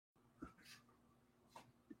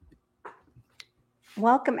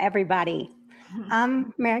Welcome, everybody.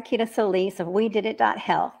 I'm Mariquita Solis of We Did It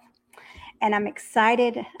Health, and I'm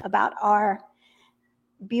excited about our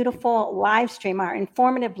beautiful live stream, our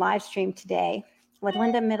informative live stream today with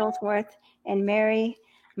Linda Middlesworth and Mary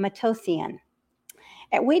Matosian.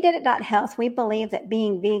 At We Did It Health, we believe that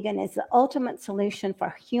being vegan is the ultimate solution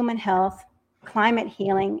for human health, climate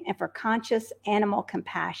healing, and for conscious animal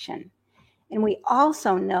compassion. And we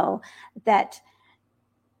also know that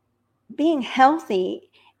being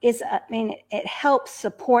healthy it helps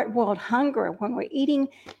support world hunger when we're eating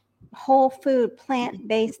a whole food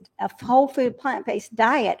plant-based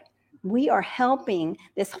diet. We are helping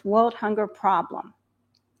this world hunger problem.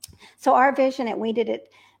 So our vision at We Did It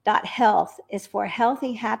Health is for a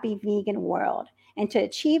healthy, happy vegan world. And to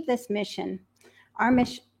achieve this vision, our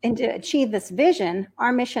mission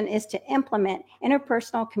is to implement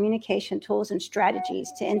interpersonal communication tools and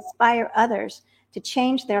strategies to inspire others to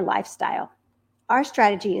change their lifestyle. Our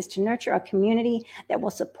strategy is to nurture a community that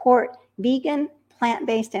will support vegan,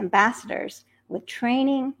 plant-based ambassadors with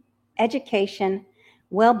training, education,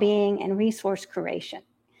 well-being, and resource creation.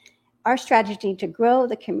 Our strategy is to grow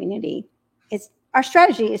the community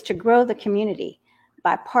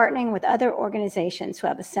by partnering with other organizations who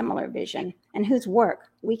have a similar vision and whose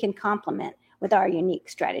work we can complement with our unique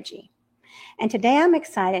strategy. And today I'm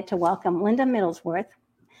excited to welcome Linda Middlesworth,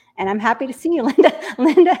 and I'm happy to see you, Linda.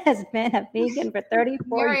 Linda has been a vegan for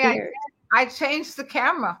 34 years. I changed the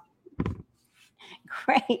camera.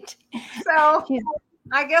 Great. So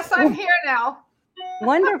I guess I'm here now.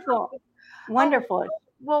 Wonderful. Wonderful.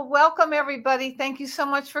 Well, welcome everybody. Thank you so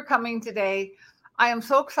much for coming today. I am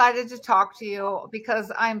so excited to talk to you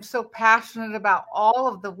because I'm so passionate about all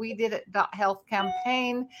of the We Did It Health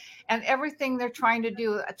campaign and everything they're trying to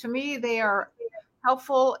do. To me, they are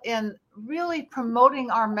helpful in really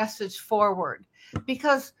promoting our message forward,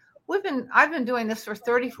 because I've been doing this for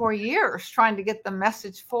 34 years trying to get the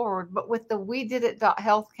message forward, but with the We Did It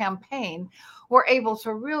Health campaign, we're able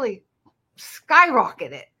to really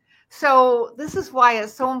skyrocket it. So this is why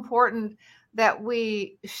it's so important that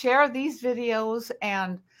we share these videos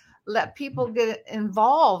and let people get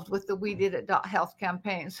involved with the We Did It Health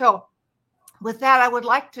campaign. So with that, I would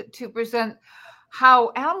like to present how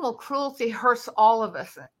animal cruelty hurts all of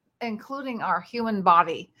us, including our human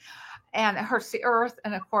body. And it hurts the earth,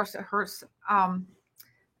 and of course it hurts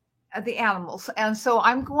the animals. And so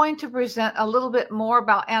I'm going to present a little bit more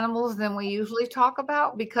about animals than we usually talk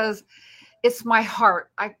about, because it's my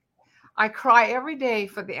heart. I cry every day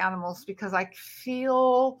for the animals because I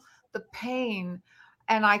feel the pain,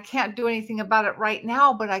 and I can't do anything about it right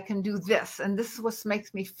now, but I can do this. And this is what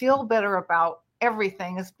makes me feel better about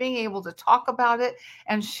everything, is being able to talk about it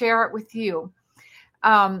and share it with you.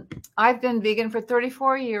 I've been vegan for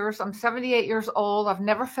 34 years. I'm 78 years old. I've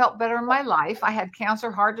never felt better in my life. I had cancer,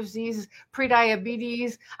 heart disease,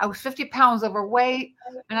 prediabetes. I was 50 pounds overweight.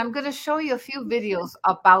 And I'm going to show you a few videos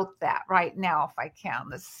about that right now, if I can.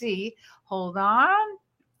 Let's see. Hold on.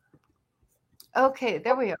 Okay,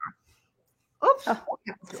 there we are. Oops. Oh,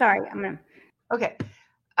 sorry. Okay.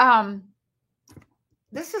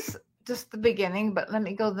 This is just the beginning, but let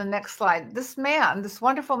me go to the next slide. This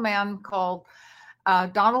wonderful man called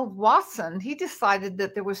Donald Watson, he decided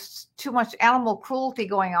that there was too much animal cruelty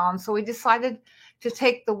going on. So he decided to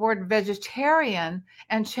take the word vegetarian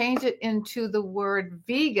and change it into the word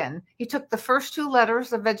vegan. He took the first two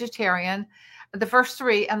letters of vegetarian, the first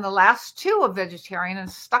three, and the last two of vegetarian, and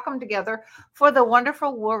stuck them together for the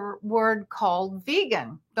wonderful word called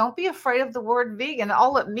vegan. Don't be afraid of the word vegan.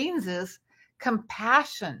 All it means is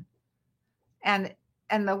compassion.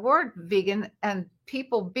 And the word vegan and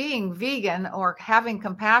people being vegan or having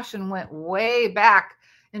compassion went way back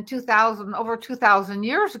in over 2,000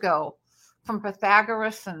 years ago, from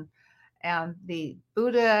Pythagoras and the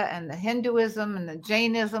Buddha and the Hinduism and the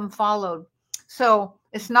Jainism followed. So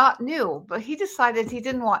it's not new, but he decided he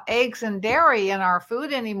didn't want eggs and dairy in our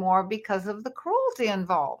food anymore because of the cruelty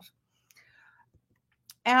involved.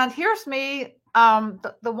 And here's me.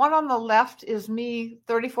 The one on the left is me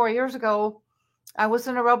 34 years ago. I was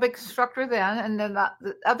an aerobic instructor then, and then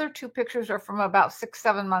the other two pictures are from about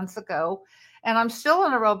 6-7 months ago. And I'm still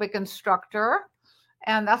an aerobic instructor,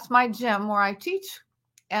 and that's my gym where I teach,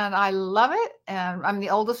 and I love it. And I'm the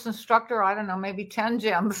oldest instructor, I don't know, maybe 10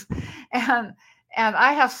 gyms. And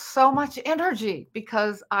I have so much energy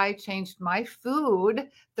because I changed my food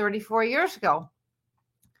 34 years ago.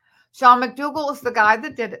 Sean McDougall is the guy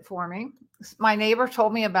that did it for me. My neighbor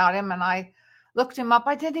told me about him, and I looked him up.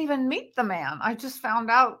 I didn't even meet the man. I just found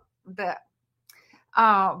out that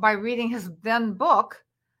by reading his then book,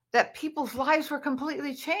 that people's lives were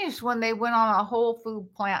completely changed when they went on a whole food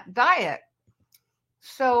plant diet.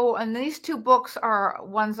 So, and these two books are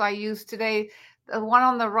ones I use today. The one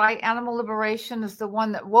on the right, Animal Liberation, is the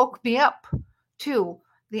one that woke me up to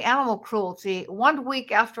the animal cruelty. 1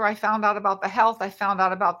 week after I found out about the health, I found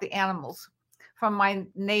out about the animals from my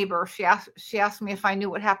neighbor. She asked me if I knew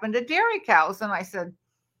what happened to dairy cows. And I said,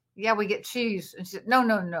 yeah, we get cheese. And she said, no,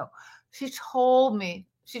 no, no. She told me,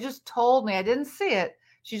 she just told me, I didn't see it.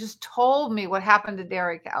 She just told me what happened to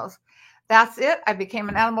dairy cows. That's it. I became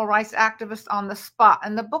an animal rights activist on the spot.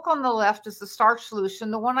 And the book on the left is the Starch Solution,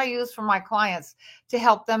 the one I use for my clients to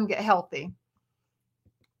help them get healthy.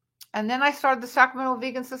 And then I started the Sacramento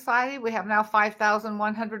Vegan Society. We have now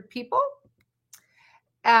 5,100 people.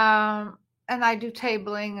 And I do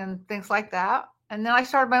tabling and things like that. And then I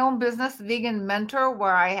started my own business, Vegan Mentor,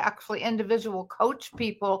 where I actually individual coach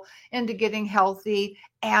people into getting healthy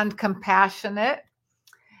and compassionate.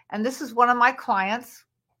 And this is one of my clients.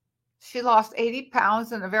 She lost 80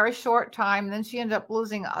 pounds in a very short time. Then she ended up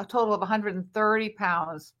losing a total of 130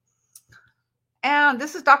 pounds. And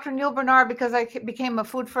this is Dr. Neil Bernard, because I became a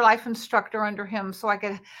Food for Life instructor under him, so I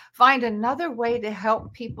could find another way to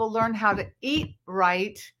help people learn how to eat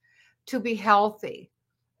right to be healthy.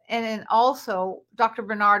 And then also, Dr.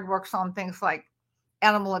 Bernard works on things like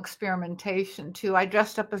animal experimentation too. I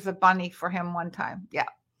dressed up as a bunny for him one time. Yeah.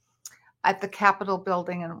 At the Capitol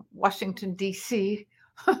building in Washington, D.C.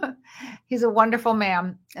 He's a wonderful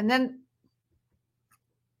man. And then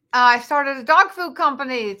I started a dog food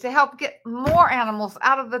company to help get more animals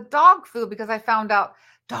out of the dog food, because I found out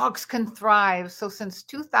dogs can thrive. So since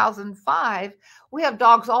 2005, we have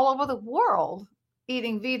dogs all over the world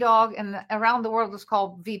eating V-Dog, and around the world it's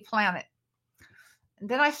called V-Planet. And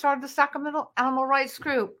then I started the Sacramento Animal Rights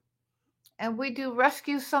Group, and we do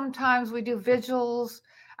rescues sometimes. We do vigils.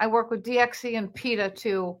 I work with DXE and PETA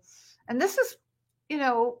too. And this is,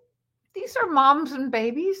 these are moms and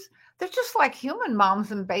babies. They're just like human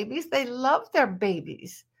moms and babies. They love their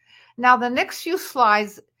babies. Now, the next few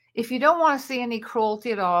slides, if you don't want to see any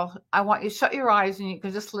cruelty at all, I want you to shut your eyes and you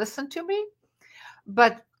can just listen to me.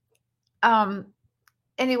 But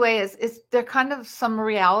anyway, they're kind of some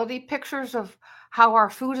reality pictures of how our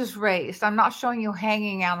food is raised. I'm not showing you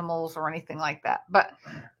hanging animals or anything like that. But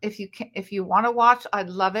if you want to watch, I'd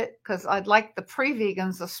love it, because I'd like the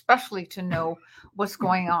pre-vegans especially to know what's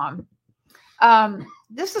going on.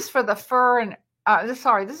 This is for the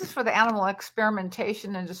this is for the animal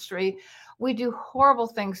experimentation industry. We do horrible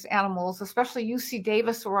things to animals, especially UC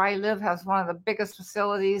Davis, where I live, has one of the biggest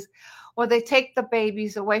facilities where they take the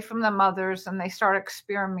babies away from the mothers and they start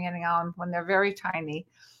experimenting on them when they're very tiny.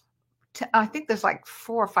 I think there's like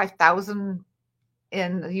 4,000 or 5,000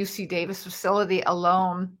 in the UC Davis facility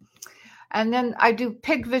alone. And then I do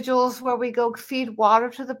pig vigils, where we go feed water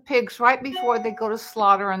to the pigs right before they go to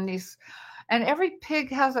slaughter. And every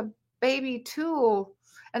pig has a baby too.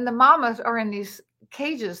 And the mamas are in these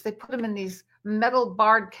cages. They put them in these metal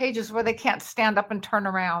barred cages where they can't stand up and turn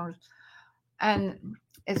around. And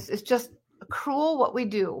it's just cruel what we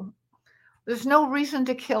do. There's no reason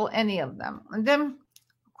to kill any of them. And then,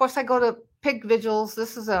 of course, I go to pig vigils.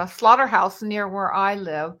 This is a slaughterhouse near where I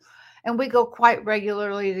live. And we go quite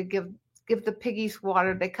regularly to give the piggies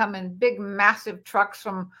water. They come in big, massive trucks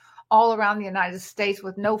from all around the United States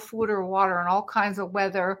with no food or water and all kinds of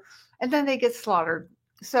weather. And then they get slaughtered.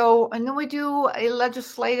 So, and then we do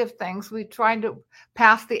legislative things. We try to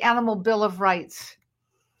pass the Animal Bill of Rights.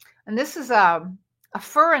 And this is a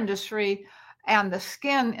fur industry, and the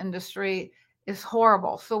skin industry is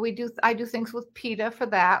horrible. So I do things with PETA for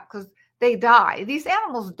that, because they die. These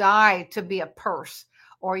animals die to be a purse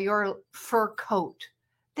or your fur coat.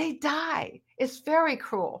 They die. It's very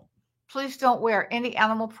cruel. Please don't wear any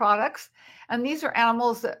animal products. And these are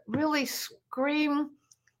animals that really scream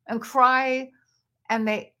and cry, and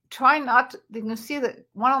they try not to. You can see that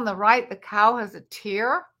one on the right, the cow has a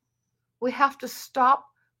tear. We have to stop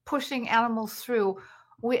pushing animals through.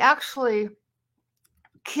 We actually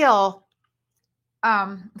kill,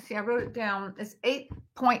 see, I wrote it down. It's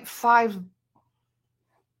 8.5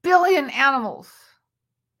 billion animals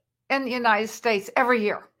in the United States every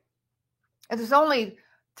year. And there's only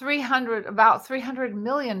about 300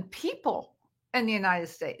 million people in the United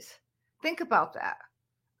States. Think about that.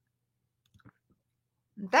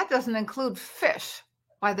 That doesn't include fish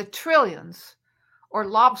by the trillions, or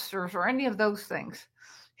lobsters, or any of those things.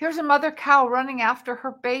 Here's a mother cow running after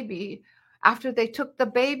her baby after they took the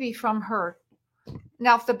baby from her.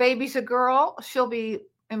 Now, if the baby's a girl, she'll be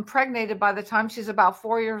impregnated by the time she's about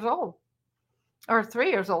 4 years old, or 3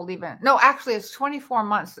 years old even. No, actually, it's 24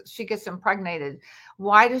 months that she gets impregnated.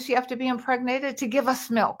 Why does she have to be impregnated? To give us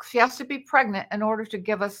milk. She has to be pregnant in order to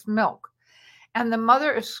give us milk. and the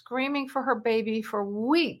mother is screaming for her baby for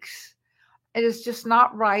weeks. It is just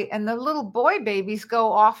not right. And the little boy babies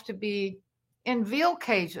go off to be in veal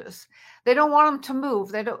cages. They don't want them to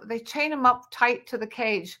move. They chain them up tight to the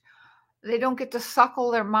cage. They don't get to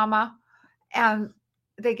suckle their mama, and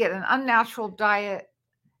they get an unnatural diet,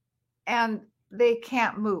 and they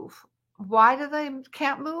can't move. Why do they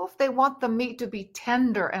can't move? They want the meat to be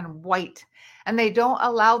tender and white, and they don't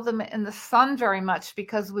allow them in the sun very much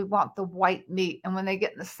because we want the white meat. And when they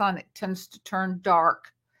get in the sun, it tends to turn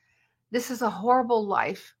dark. This is a horrible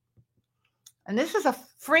life. And this is a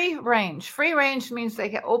free range. Free range means they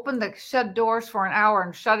can open the shed doors for an hour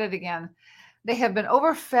and shut it again. They have been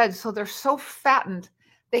overfed, so they're so fattened,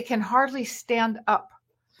 they can hardly stand up.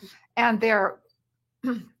 And their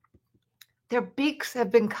beaks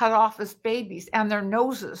have been cut off as babies, and their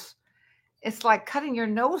noses. It's like cutting your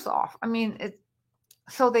nose off. I mean,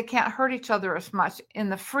 so they can't hurt each other as much in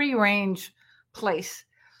the free range place.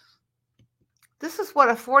 This is what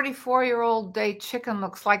a 44-year-old day chicken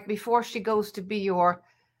looks like before she goes to be your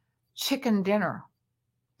chicken dinner.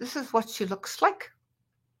 This is what she looks like.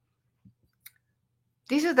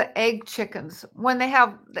 These are the egg chickens. When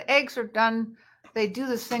the eggs are done, they do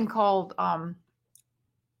this thing called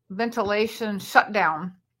ventilation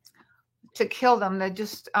shutdown to kill them. They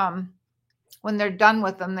just, when they're done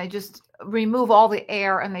with them, they just remove all the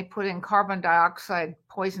air and they put in carbon dioxide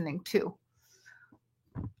poisoning too.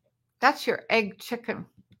 That's your egg chicken.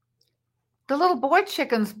 The little boy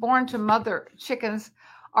chickens born to mother chickens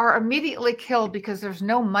are immediately killed because there's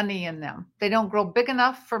no money in them. They don't grow big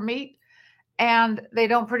enough for meat, and they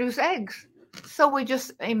don't produce eggs. So we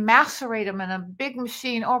just macerate them in a big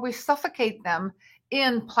machine, or we suffocate them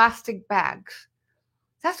in plastic bags.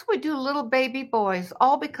 That's what we do to little baby boys,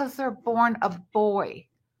 all because they're born a boy.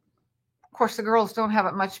 Of course, the girls don't have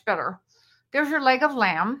it much better. There's your leg of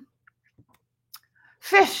lamb.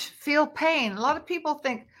 Fish feel pain. A lot of people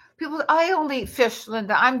I only eat fish,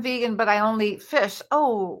 Linda. I'm vegan, but I only eat fish.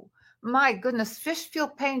 Oh, my goodness. Fish feel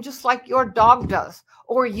pain just like your dog does,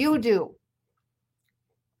 or you do.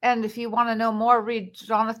 And if you want to know more, read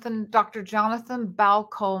Dr. Jonathan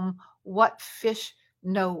Balcombe, What Fish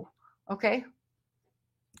Know. Okay?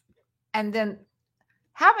 And then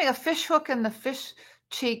having a fish hook in the fish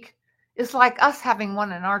cheek is like us having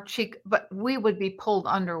one in our cheek, but we would be pulled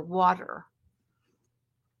underwater.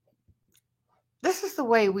 This is the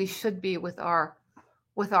way we should be with our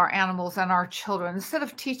animals and our children. Instead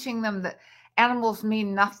of teaching them that animals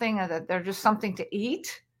mean nothing and that they're just something to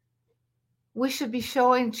eat, we should be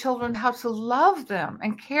showing children how to love them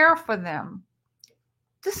and care for them.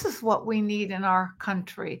 This is what we need in our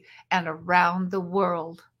country and around the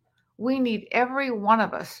world. We need every one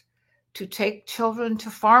of us to take children to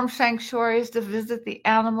farm sanctuaries to visit the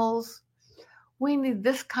animals. We need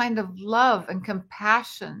this kind of love and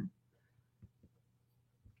compassion.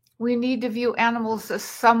 We need to view animals as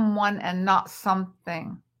someone and not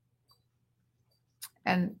something.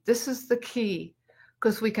 And this is the key,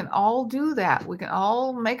 because we can all do that. We can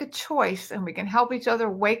all make a choice, and we can help each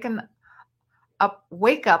other wake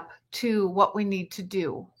up to what we need to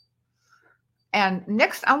do. And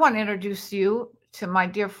next, I want to introduce you to my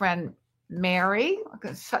dear friend, Mary. I'm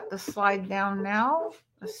going to shut the slide down now.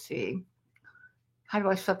 Let's see. How do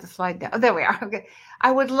I shut the slide down? Oh, there we are. Okay.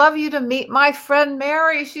 I would love you to meet my friend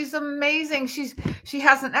Mary. She's amazing. She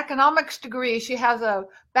has an economics degree. She has a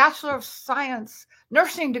Bachelor of Science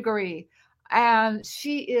nursing degree. And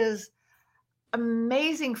she is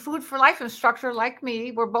amazing Food for Life instructor like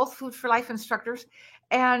me. We're both Food for Life instructors.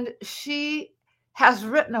 And she has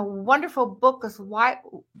written a wonderful book as Why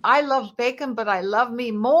I Love Bacon, but I Love Me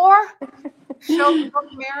More. Show the book,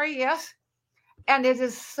 Mary, yes. And it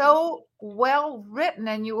is so well written,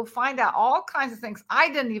 and you will find out all kinds of things I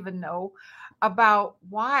didn't even know about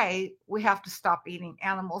why we have to stop eating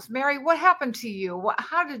animals. Mary, what happened to you?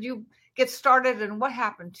 How did you get started, and what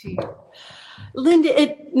happened to you?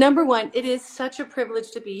 Linda, number one, it is such a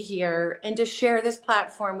privilege to be here and to share this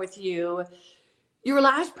platform with you. Your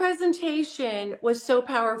last presentation was so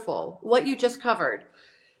powerful, what you just covered.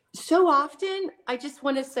 So often, I just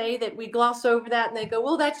want to say that we gloss over that and they go,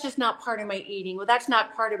 well, that's just not part of my eating. Well, that's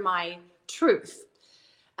not part of my truth.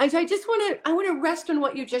 And so I want to rest on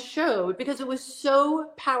what you just showed, because it was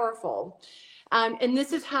so powerful. And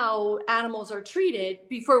this is how animals are treated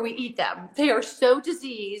before we eat them. They are so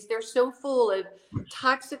diseased. They're so full of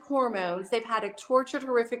toxic hormones. They've had a tortured,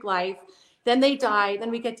 horrific life. Then they die.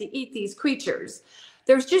 Then we get to eat these creatures.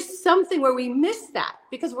 There's just something where we miss that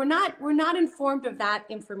because we're not informed of that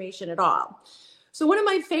information at all. So one of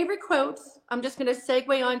my favorite quotes, I'm just going to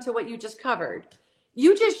segue on to what you just covered.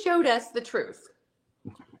 You just showed us the truth.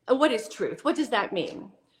 What is truth? What does that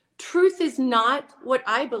mean? Truth is not what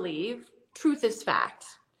I believe. Truth is fact.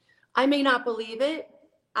 I may not believe it.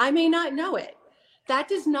 I may not know it. That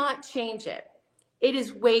does not change it. It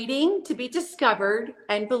is waiting to be discovered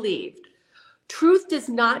and believed. Truth does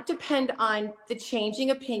not depend on the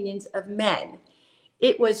changing opinions of men.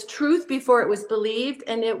 It was truth before it was believed,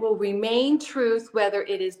 and it will remain truth whether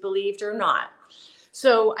it is believed or not.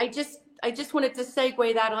 So I just wanted to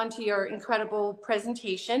segue that onto your incredible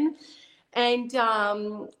presentation. And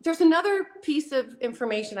there's another piece of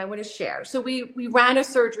information I want to share. So we ran a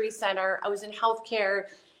surgery center. I was in healthcare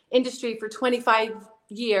industry for 25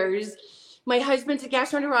 years. My husband's a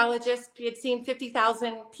gastroenterologist. He had seen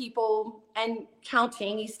 50,000 people and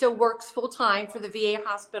counting. He still works full time for the VA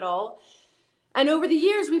hospital. And over the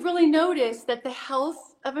years, we've really noticed that the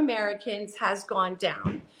health of Americans has gone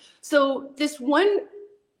down. So this one,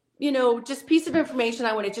 just piece of information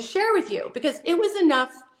I wanted to share with you, because it was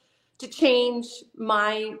enough to change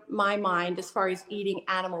my mind as far as eating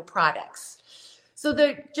animal products.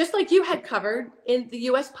 So just like you had covered, in the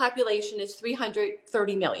US population is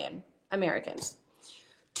 330 million Americans.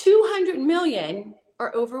 200 million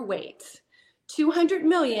are overweight. 200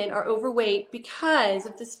 million are overweight because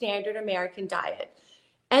of the standard American diet.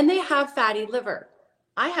 And they have fatty liver.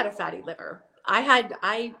 I had a fatty liver.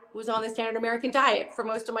 I was on the standard American diet for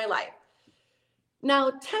most of my life.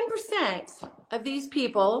 Now, 10% of these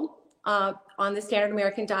people on the standard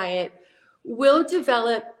American diet will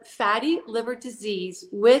develop fatty liver disease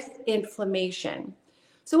with inflammation.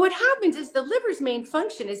 So what happens is the liver's main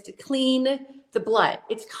function is to clean the blood.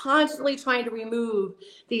 It's constantly trying to remove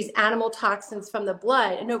these animal toxins from the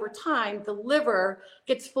blood. And over time, the liver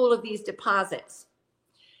gets full of these deposits.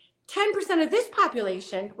 10% of this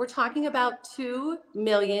population, we're talking about 2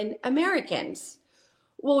 million Americans,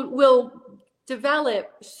 will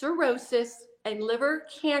develop cirrhosis and liver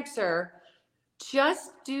cancer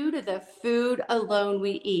just due to the food alone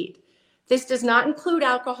we eat. This does not include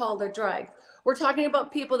alcohol or drugs. We're talking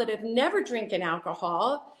about people that have never drinking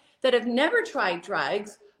alcohol, that have never tried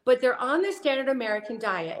drugs, but they're on the standard American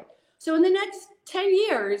diet. So in the next 10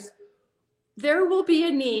 years, there will be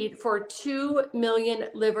a need for 2 million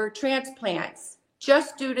liver transplants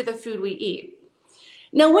just due to the food we eat.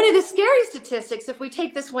 Now, one of the scary statistics, if we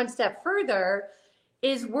take this one step further,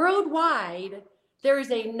 is worldwide, there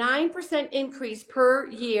is a 9% increase per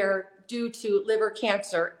year due to liver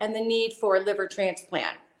cancer and the need for a liver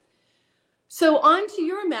transplant. So on to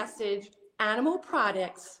your message, animal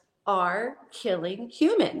products are killing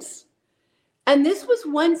humans. And this was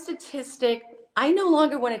one statistic I no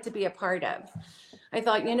longer wanted to be a part of. I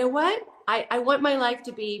thought, you know what? I want my life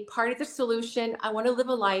to be part of the solution. I want to live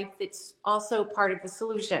a life that's also part of the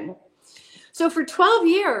solution. So for 12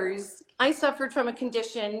 years, I suffered from a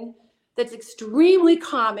condition that's extremely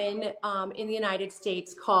common in the United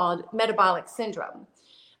States called metabolic syndrome.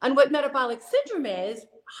 And what metabolic syndrome is,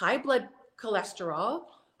 high blood cholesterol,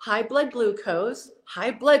 high blood glucose,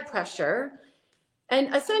 high blood pressure.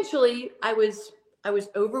 And essentially, I was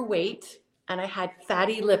overweight and I had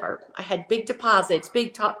fatty liver. I had big deposits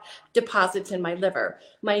in my liver.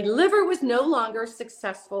 My liver was no longer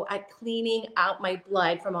successful at cleaning out my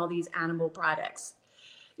blood from all these animal products.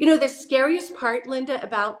 The scariest part, Linda,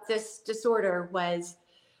 about this disorder was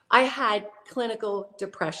I had clinical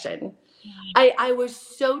depression. I was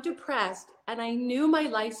so depressed, and I knew my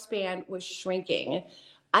lifespan was shrinking.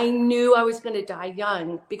 I knew I was going to die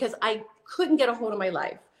young because I couldn't get a hold of my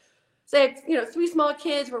life. So I had, 3 small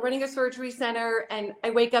kids. We're running a surgery center, and I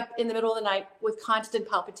wake up in the middle of the night with constant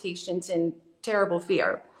palpitations and terrible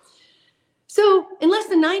fear. So in less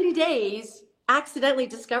than 90 days, accidentally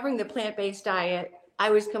discovering the plant-based diet, I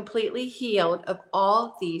was completely healed of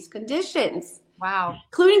all these conditions. Wow.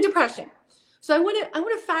 Including depression. So I want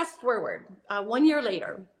to fast forward 1 year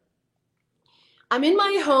later. I'm in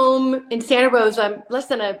my home in Santa Rosa. I'm less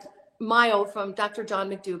than a mile from Dr. John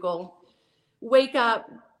McDougall. Wake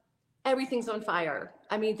up, everything's on fire.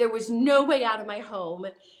 I mean, there was no way out of my home.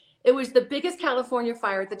 It was the biggest California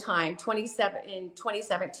fire at the time, in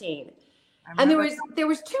 2017. And there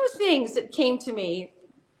was 2 things that came to me,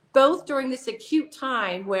 both during this acute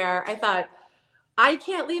time where I thought, I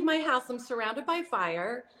can't leave my house. I'm surrounded by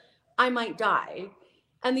fire. I might die.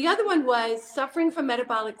 And the other one was suffering from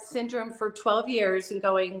metabolic syndrome for 12 years and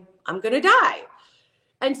going, I'm going to die.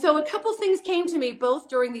 And so a couple things came to me both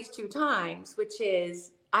during these 2 times, which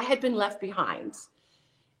is I had been left behind.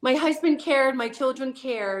 My husband cared, my children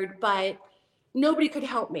cared, but nobody could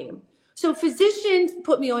help me. So physicians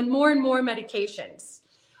put me on more and more medications.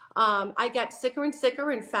 I got sicker and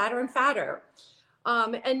sicker and fatter.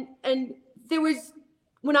 And there was,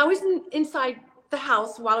 when I was inside the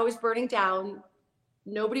house while it was burning down.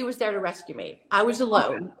 Nobody was there to rescue me. I was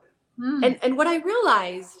alone. And what I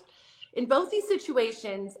realized in both these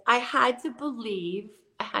situations, I had to believe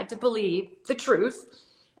the truth,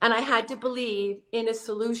 and I had to believe in a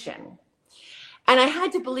solution. And I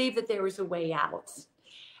had to believe that there was a way out.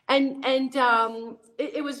 And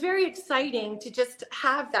it was very exciting to just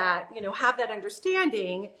have that, have that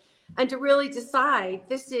understanding, and to really decide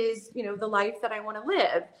this is, the life that I want to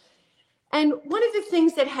live. And one of the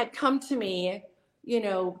things that had come to me,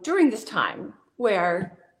 during this time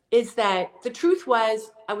is that the truth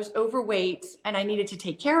was I was overweight and I needed to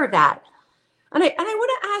take care of that. And I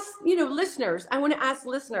want to ask, I want to ask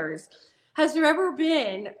listeners, has there ever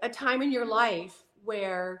been a time in your life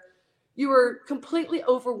where you were completely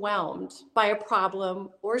overwhelmed by a problem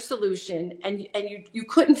or a solution, and you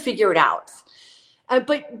couldn't figure it out,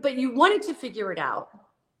 but you wanted to figure it out?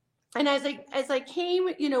 And as I came,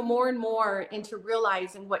 more and more into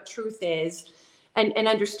realizing what truth is and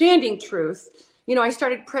understanding truth, I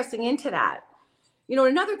started pressing into that.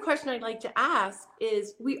 Another question I'd like to ask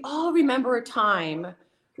is, we all remember a time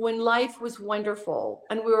when life was wonderful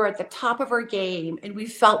and we were at the top of our game and we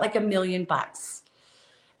felt like $1,000,000.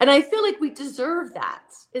 And I feel like we deserve that,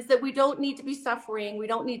 is that we don't need to be suffering. We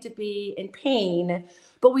don't need to be in pain,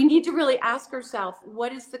 but we need to really ask ourselves,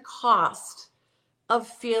 what is the cost of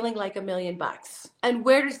feeling like $1,000,000? And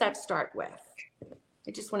where does that start with?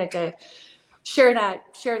 I just wanted to share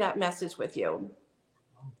that message with you.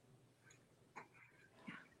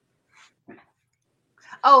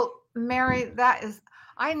 Oh, Mary,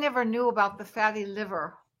 I never knew about the fatty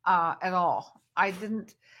liver at all. I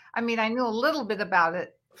knew a little bit about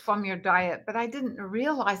it from your diet, but I didn't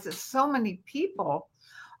realize that so many people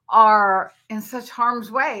are in such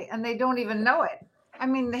harm's way and they don't even know it.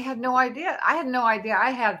 They had no idea. I had no idea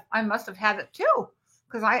I must have had it too,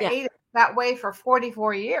 because I ate it that way for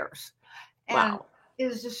 44 years. And wow. It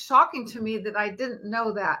was just shocking to me that I didn't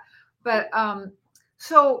know that. But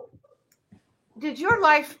so did your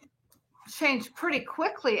life change pretty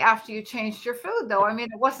quickly after you changed your food, though? It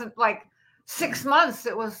wasn't like 6 months,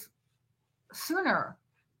 it was sooner.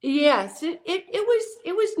 Yes, it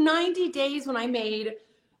was 90 days when I made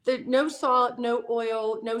the no salt, no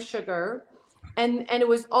oil, no sugar, and it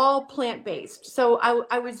was all plant-based. So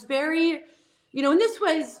I was very, and this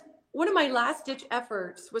was one of my last ditch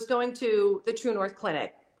efforts, was going to the True North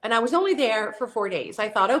Clinic. And I was only there for 4 days. I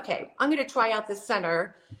thought, okay, I'm going to try out this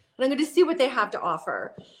center and I'm going to see what they have to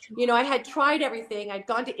offer. I had tried everything. I'd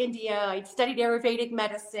gone to India. I'd studied Ayurvedic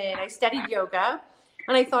medicine. I studied yoga.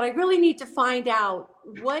 And I thought, I really need to find out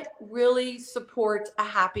what really supports a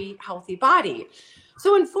happy, healthy body.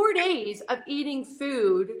 So in 4 days of eating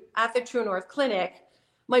food at the True North Clinic,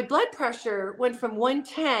 my blood pressure went from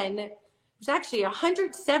 110, it was actually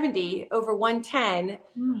 170 over 110,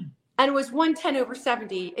 and it was 110 over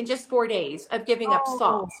 70 in just 4 days of giving up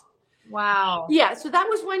salt. Wow. Yeah, so that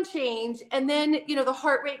was one change. And then, the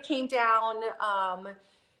heart rate came down,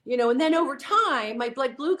 and then over time, my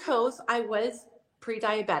blood glucose, I was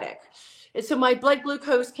pre-diabetic. And so my blood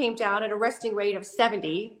glucose came down at a resting rate of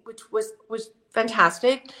 70, which was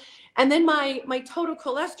fantastic. And then my total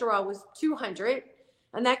cholesterol was 200,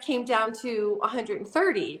 and that came down to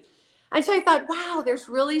 130. And so I thought, wow, there's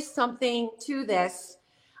really something to this.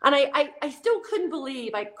 And I still couldn't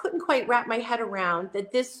believe, I couldn't quite wrap my head around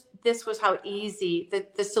that this was how easy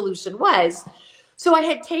the solution was. So I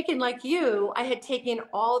had taken, like you, I had taken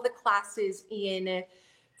all the classes in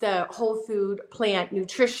the whole food plant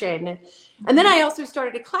nutrition. And then I also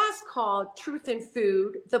started a class called Truth in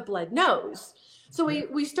Food, The Blood Knows. So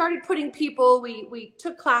we started putting people, we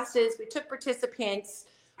took classes, we took participants,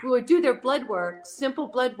 we would do their blood work, simple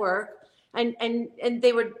blood work, and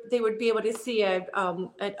they would be able to see a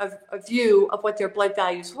view of what their blood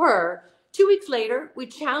values were. 2 weeks later, we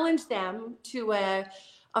challenged them to a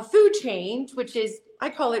food change, which is, I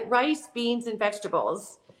call it rice, beans, and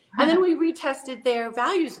vegetables. And then we retested their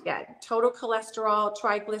values again: total cholesterol,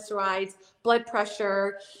 triglycerides, blood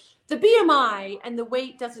pressure. The BMI and the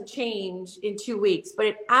weight doesn't change in 2 weeks, but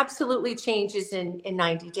it absolutely changes in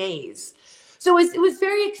 90 days. So it was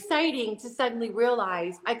very exciting to suddenly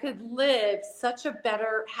realize I could live such a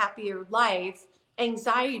better, happier life,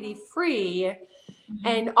 anxiety-free,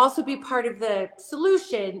 and also be part of the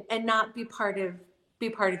solution and not be part of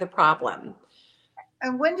the problem.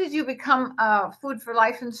 And when did you become a Food for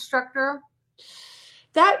Life instructor?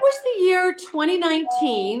 That was the year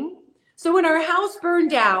 2019. So when our house burned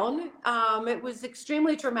down, it was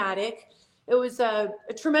extremely traumatic. It was a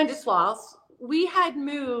tremendous loss. We had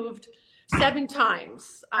moved 7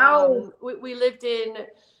 times. We lived in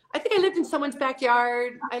I think I lived in someone's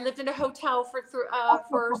backyard. I lived in a hotel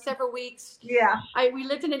for several weeks. Yeah. We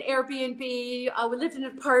lived in an Airbnb. We lived in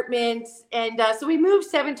an apartment, and so we moved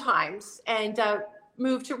 7 times and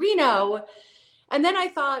moved to Reno. And then I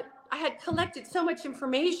thought I had collected so much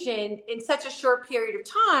information in such a short period of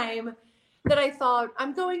time that I thought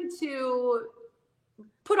I'm going to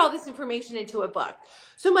put all this information into a book.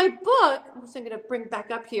 So my book, which I'm going to bring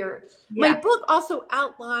back up here, my book also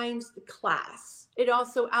outlines the class. It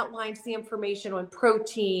also outlines the information on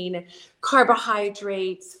protein,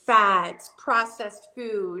 carbohydrates, fats, processed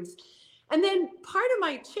foods. And then part of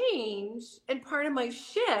my change and part of my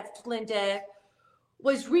shift, Linda,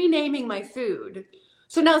 was renaming my food.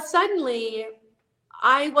 So now suddenly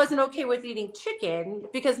I wasn't okay with eating chicken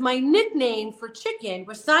because my nickname for chicken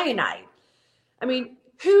was cyanide. I mean,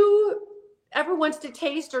 who ever wants to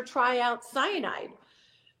taste or try out cyanide?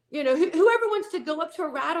 You know, whoever wants to go up to a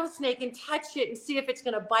rattlesnake and touch it and see if it's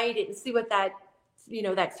going to bite it and see what that, you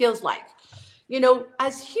know, that feels like. You know,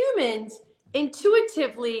 as humans,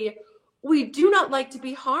 intuitively, we do not like to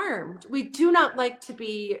be harmed. We do not like to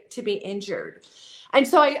be injured. And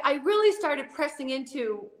so I really started pressing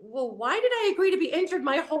into, well, why did I agree to be injured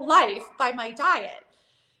my whole life by my diet?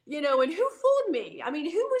 You know, and who fooled me? I mean,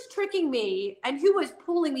 who was tricking me and who was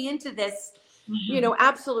pulling me into this, you know,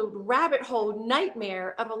 absolute rabbit hole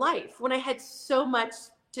nightmare of a life when I had so much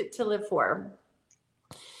to live for?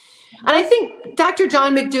 And I think Dr.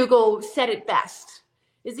 John McDougall said it best,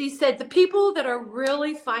 is he said, the people that are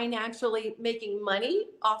really financially making money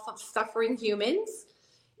off of suffering humans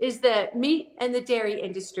is the meat and the dairy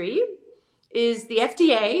industry, is the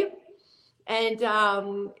FDA, and,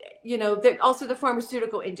 you know, also the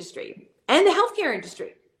pharmaceutical industry and the healthcare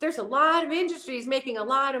industry. There's a lot of industries making a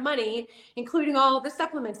lot of money, including all the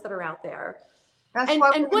supplements that are out there. That's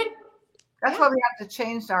why we have to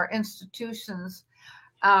change our institutions,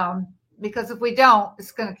 because if we don't,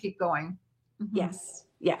 it's going to keep going. Yes.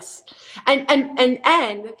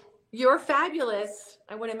 And you're fabulous.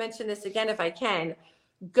 I want to mention this again if I can.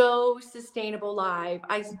 Go Sustainable Live.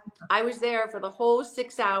 I was there for the whole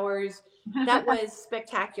 6 hours. That was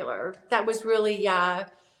spectacular. That was really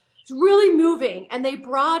really moving, and they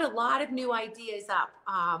brought a lot of new ideas up,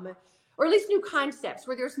 or at least new concepts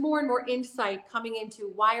where there's more and more insight coming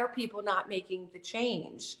into why are people not making the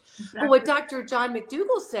change. Exactly. But what Dr. John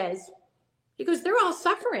McDougall says, he goes, they're all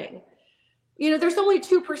suffering. You know, there's only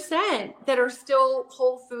 2% that are still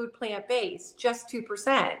whole food plant-based, just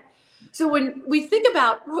 2%. So when we think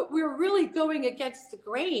about what we're really going against the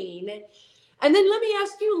grain, and then let me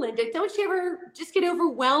ask you, Linda, don't you ever just get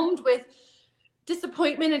overwhelmed with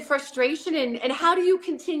disappointment and frustration? And how do you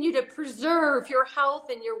continue to preserve your health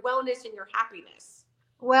and your wellness and your happiness?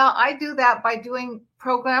 Well, I do that by doing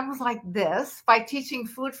programs like this, by teaching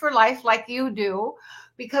Food for Life like you do,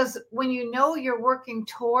 because when you know you're working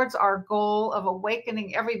towards our goal of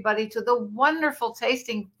awakening everybody to the wonderful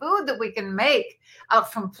tasting food that we can make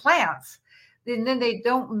out from plants, then they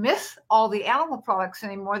don't miss all the animal products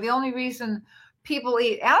anymore. The only reason people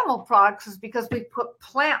eat animal products is because we put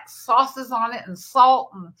plant sauces on it and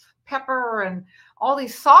salt and pepper and all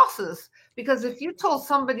these sauces. Because if you told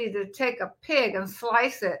somebody to take a pig and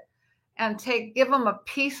slice it and give them a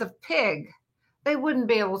piece of pig, they wouldn't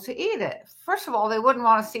be able to eat it. First of all, they wouldn't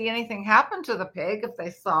want to see anything happen to the pig if they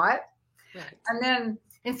saw it. Right. And then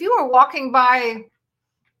if you were walking by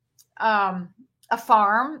a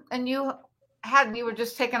farm and you were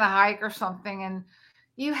just taking a hike or something and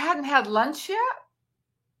you hadn't had lunch yet,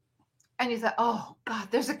 and you thought, oh God,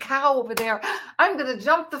 there's a cow over there. I'm going to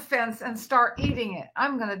jump the fence and start eating it.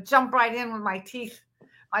 I'm going to jump right in with my teeth,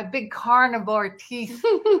 my big carnivore teeth.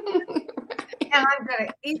 And I'm going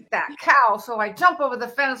to eat that cow. So I jump over the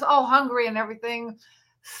fence, all hungry and everything,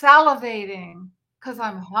 salivating because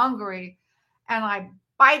I'm hungry. And I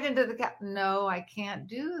bite into the cow. No, I can't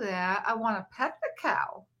do that. I want to pet the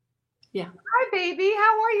cow. Yeah. Hi, baby.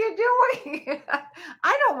 How are you doing?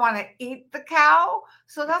 I don't want to eat the cow.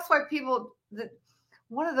 So that's why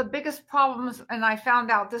one of the biggest problems, and I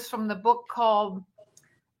found out this from the book called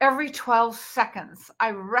Every 12 Seconds.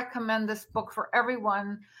 I recommend this book for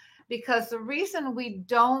everyone because the reason we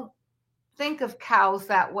don't think of cows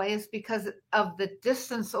that way is because of the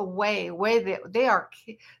distance away they are.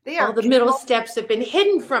 All the middle steps have been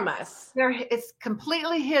hidden from us. It's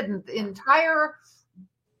completely hidden. The entire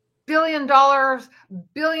billion,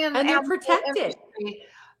 and they're protected. Industry.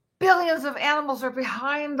 Billions of animals are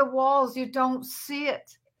behind the walls. You don't see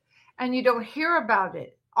it, and you don't hear about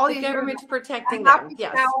it. All the you government's hear protecting them.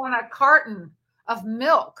 Yes. Cow on a carton of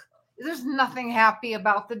milk. There's nothing happy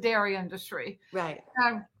about the dairy industry. Right.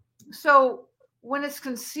 So when it's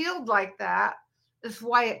concealed like that, is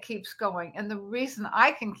why it keeps going. And the reason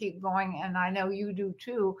I can keep going, and I know you do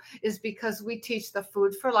too, is because we teach the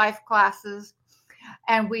Food for Life classes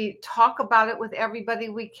and we talk about it with everybody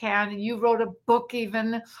we can. You wrote a book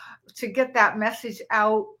even to get that message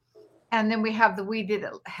out. And then we have the We Did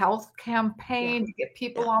It Health campaign to get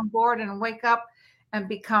people on board and wake up and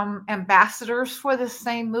become ambassadors for the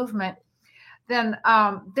same movement. Then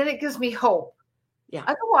it gives me hope. Yeah.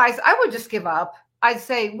 Otherwise, I would just give up. I'd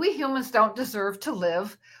say we humans don't deserve to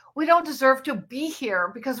live. We don't deserve to be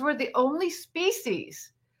here because we're the only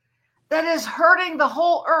species that is hurting the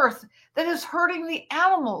whole earth, that is hurting the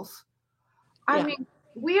animals. I mean,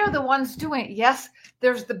 we are the ones doing it. Yes,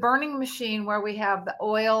 there's the burning machine where we have the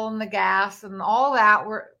oil and the gas and all that.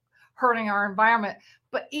 We're hurting our environment.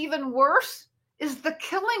 But even worse is the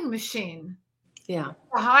killing machine. Yeah.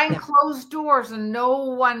 Behind closed doors and no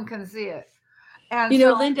one can see it. And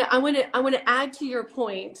Linda, I want to add to your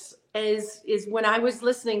point is when I was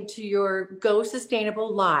listening to your Go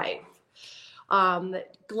Sustainable Live,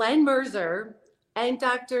 Glenn Mercer and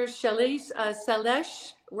Dr.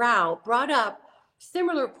 Shailesh Rao brought up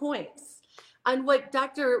similar points. And what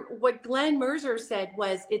Glenn Mercer said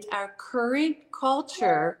was it's our current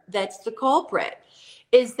culture that's the culprit.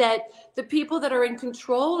 Is that the people that are in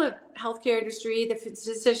control of healthcare industry, the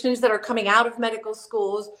physicians that are coming out of medical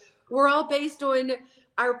schools, we're all based on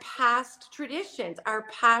our past traditions, our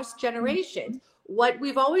past generations, what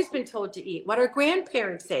we've always been told to eat, what our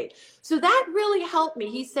grandparents ate. So that really helped me.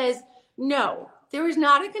 He says, no, there is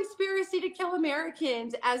not a conspiracy to kill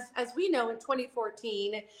Americans. As we know in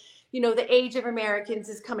 2014, the age of Americans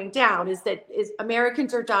is coming down, is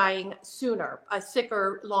Americans are dying sooner, a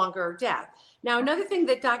sicker, longer death. Now, another thing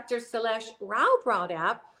that Dr. Shailesh Rao brought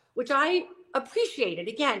up, which I appreciated,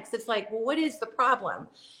 again, because it's like, well, what is the problem?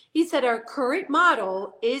 He said our current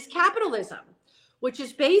model is capitalism, which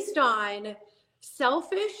is based on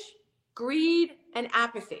selfish greed and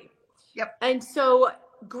apathy. Yep. And so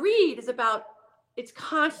greed is about, it's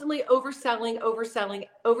constantly overselling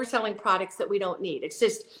products that we don't need. It's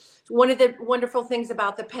just one of the wonderful things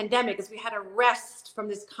about the pandemic is we had a rest from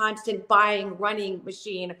this constant buying, running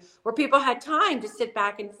machine where people had time to sit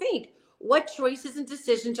back and think, what choices and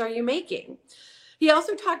decisions are you making? He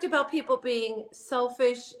also talked about people being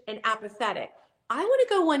selfish and apathetic. I want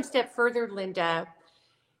to go one step further, Linda,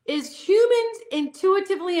 is humans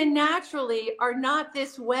intuitively and naturally are not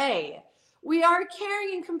this way. We are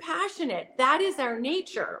caring and compassionate. That is our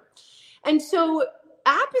nature. And so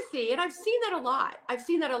apathy, and I've seen that a lot. I've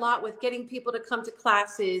seen that a lot with getting people to come to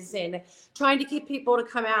classes and trying to get people to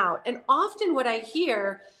come out. And often what I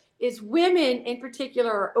hear is women in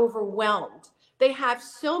particular are overwhelmed. They have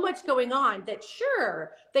so much going on that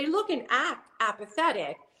sure, they look and act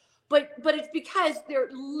apathetic, but it's because they're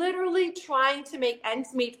literally trying to make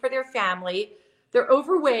ends meet for their family. They're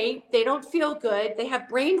overweight. They don't feel good. They have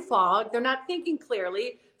brain fog. They're not thinking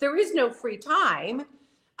clearly. There is no free time.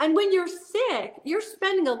 And when you're sick, you're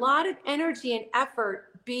spending a lot of energy and effort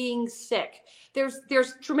being sick.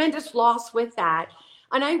 There's tremendous loss with that.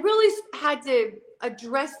 And I really had to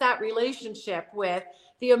address that relationship with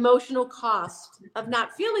the emotional cost of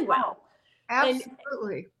not feeling well.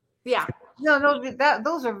 Absolutely.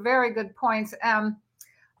 Those are very good points.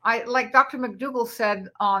 I, like Dr. McDougall said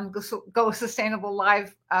on Go Sustainable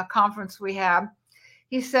Live conference we had,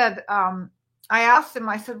 he said, I asked him,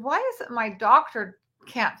 I said, why is it my doctor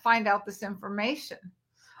can't find out this information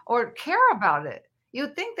or care about it?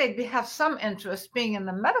 You'd think they'd have some interest being in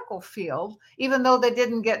the medical field, even though they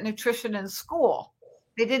didn't get nutrition in school.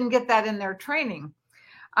 They didn't get that in their training.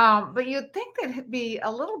 But you'd think they'd be a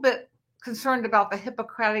little bit concerned about the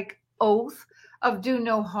Hippocratic oath of do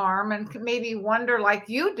no harm and maybe wonder, like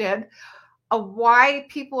you did, why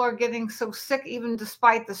people are getting so sick, even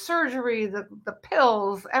despite the surgery, the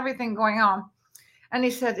pills, everything going on. And he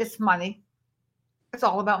said, it's money. It's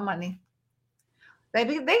all about money. They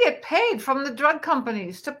get paid from the drug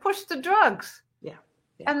companies to push the drugs. Yeah.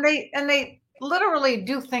 And they literally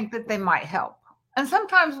do think that they might help. And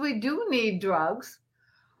sometimes we do need drugs.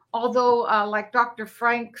 Although, like Dr.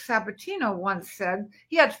 Frank Sabatino once said,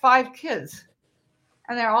 he had 5 kids.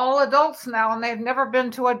 And they're all adults now, and they've never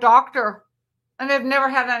been to a doctor. And they've never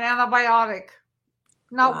had an antibiotic.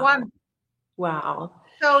 Not one. Wow.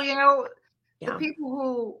 So, the people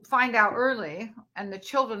who find out early and the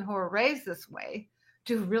children who are raised this way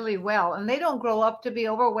do really well. And they don't grow up to be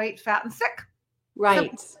overweight, fat, and sick.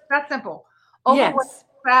 Right. That's simple. Overweight,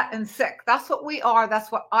 fat, and sick. That's what we are.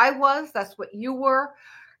 That's what I was. That's what you were.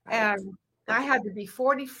 And I had to be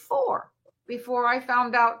 44 before I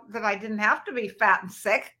found out that I didn't have to be fat and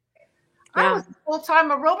sick. I was a full-time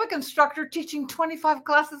aerobic instructor teaching 25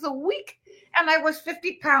 classes a week and I was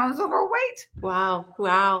 50 pounds overweight. Wow.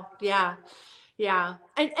 Wow. Yeah. Yeah.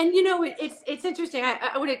 And you know, it's interesting.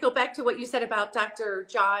 I want to go back to what you said about Dr.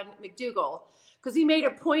 John McDougall, because he made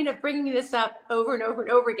a point of bringing this up over and over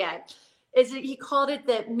and over again. Is that he called it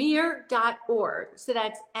the MEER.org. So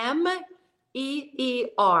that's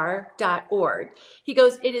MEER.org. He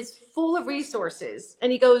goes, it is full of resources. And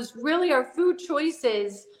he goes, really, our food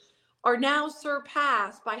choices are now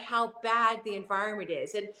surpassed by how bad the environment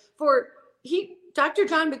is. And Dr.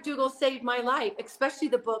 John McDougall saved my life, especially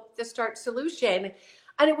the book, The Start Solution.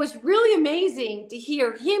 And it was really amazing to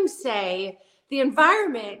hear him say the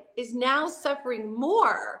environment is now suffering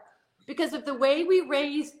more because of the way we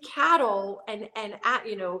raise cattle and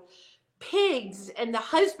pigs and the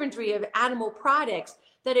husbandry of animal products,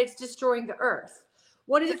 that it's destroying the earth.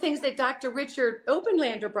 One of the things that Dr. Richard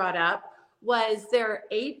Openlander brought up was there are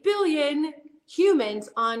 8 billion humans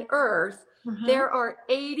on earth. Mm-hmm. There are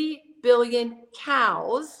 80 billion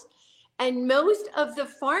cows, and most of the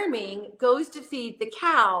farming goes to feed the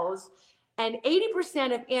cows, and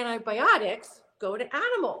 80% of antibiotics go to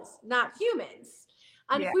animals, not humans.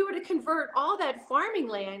 And if we were to convert all that farming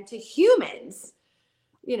land to humans,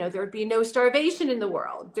 there'd be no starvation in the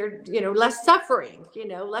world. There, less suffering,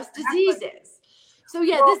 less diseases. So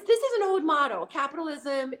yeah, this is an old model.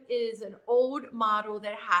 Capitalism is an old model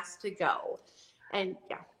that has to go. And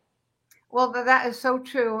yeah. Well, that is so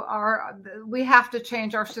true. We have to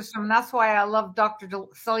change our system. That's why I love Dr.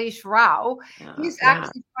 Salesh Rao. He's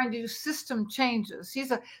actually trying to do system changes.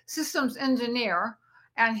 He's a systems engineer,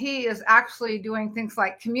 and he is actually doing things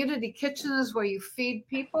like community kitchens where you feed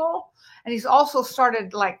people. And he's also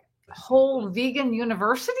started like whole vegan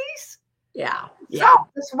universities. Yeah. So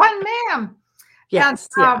it's one man. Yes.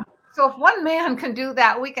 So if one man can do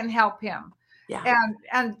that, we can help him. Yeah.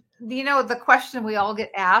 And the question we all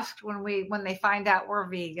get asked when they find out we're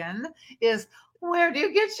vegan is, where do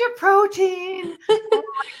you get your protein? Oh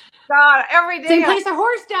my God, every day. Same place a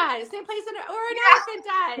horse does. Same place an elephant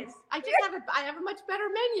does. I have a much better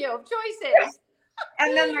menu of choices.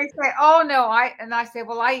 And then they say, oh no, I say,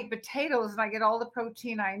 well, I eat potatoes and I get all the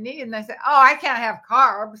protein I need. And they say, oh, I can't have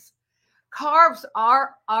carbs. Carbs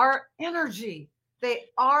are our energy. They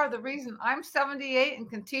are the reason I'm 78 and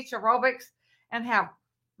can teach aerobics and have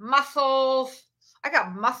muscles. I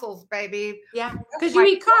got muscles, baby. Yeah, because you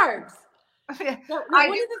eat carbs. Yeah, one of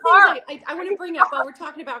the things I want to bring up while we're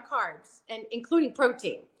talking about carbs and including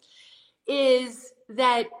protein is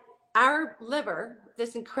that our liver,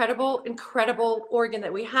 this incredible organ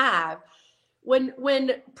that we have,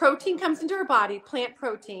 when protein comes into our body, plant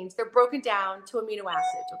proteins, they're broken down to amino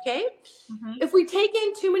acids, okay? Mm-hmm. If we take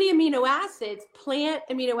in too many amino acids, plant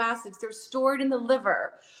amino acids, they're stored in the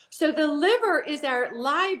liver. So the liver is our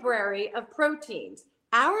library of proteins.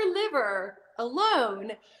 Our liver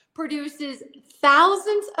alone produces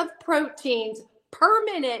thousands of proteins per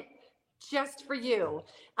minute just for you.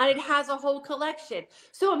 And it has a whole collection.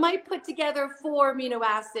 So it might put together 4 amino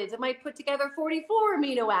acids. It might put together 44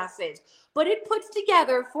 amino acids. But it puts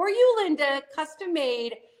together for you, Linda, custom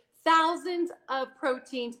made thousands of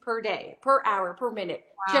proteins per day, per hour, per minute,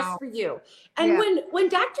 just for you. And when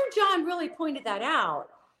Dr. John really pointed that out,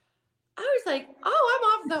 I was like, oh, I'm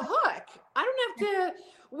off the hook. I don't have to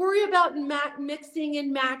worry about mixing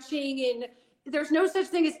and matching, and there's no such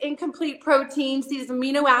thing as incomplete proteins. These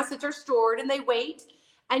amino acids are stored and they wait.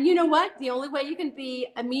 And you know what? The only way you can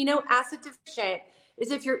be amino acid deficient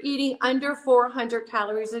is if you're eating under 400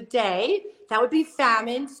 calories a day. That would be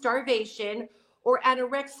famine, starvation, or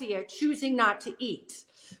anorexia, choosing not to eat.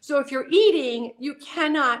 So if you're eating, you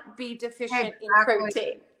cannot be deficient in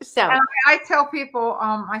protein. So and I tell people,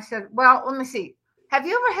 I said, well, let me see. Have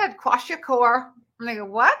you ever had kwashiorkor? And they go,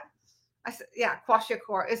 what? I said, yeah,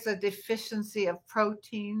 kwashiorkor. It's a deficiency of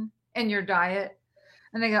protein in your diet.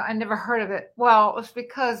 And they go, I never heard of it. Well, it's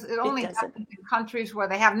because it only happens in countries where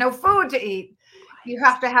they have no food to eat. You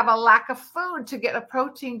have to have a lack of food to get a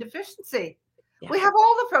protein deficiency. Yeah. We have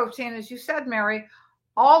all the protein, as you said, Mary,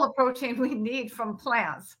 all the protein we need from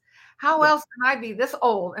plants. How else can I be this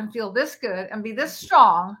old and feel this good and be this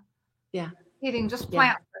strong? Yeah. Eating just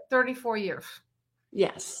plants for 34 years.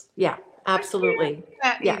 Yes. Yeah, absolutely.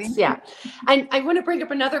 Yes. Yeah. And I want to bring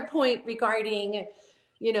up another point regarding,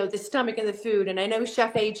 the stomach and the food. And I know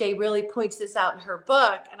Chef AJ really points this out in her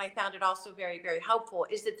book. And I found it also very, very helpful,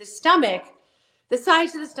 is that the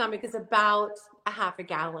size of the stomach is about a half a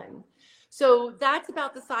gallon. So that's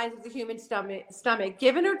about the size of the human stomach,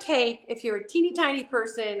 give or take, if you're a teeny tiny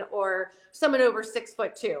person or someone over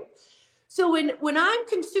 6'2". So when I'm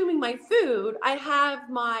consuming my food, I have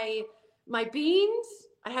my beans,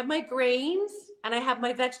 I have my grains, and I have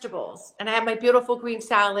my vegetables, and I have my beautiful green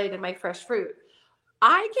salad and my fresh fruit.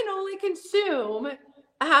 I can only consume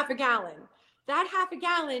a half a gallon. That half a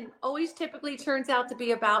gallon always typically turns out to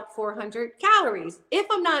be about 400 calories if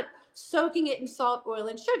I'm not soaking it in salt, oil,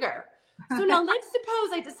 and sugar. So now let's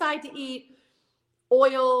suppose I decide to eat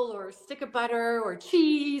oil or a stick of butter or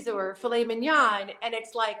cheese or filet mignon, and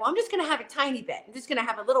it's like, well, I'm just going to have a tiny bit. I'm just going to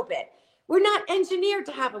have a little bit. We're not engineered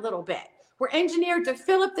to have a little bit. We're engineered to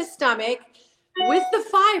fill up the stomach with the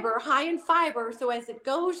fiber, high in fiber, so as it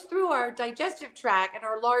goes through our digestive tract and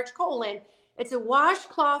our large colon, it's a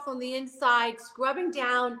washcloth on the inside, scrubbing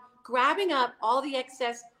down, grabbing up all the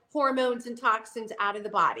excess hormones and toxins out of the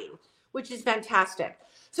body, which is fantastic.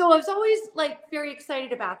 So I was always like very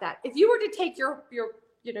excited about that. If you were to take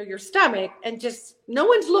your stomach and just, no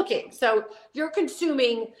one's looking, so you're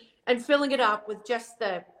consuming and filling it up with just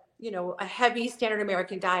the, a heavy standard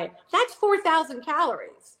American diet, that's 4,000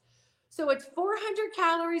 calories. So it's 400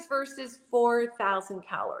 calories versus 4,000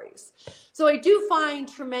 calories. So I do find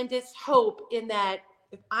tremendous hope in that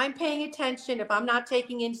if I'm paying attention, if I'm not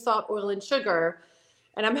taking in salt, oil, and sugar,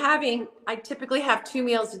 and I typically have 2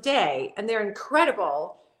 meals a day, and they're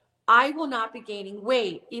incredible, I will not be gaining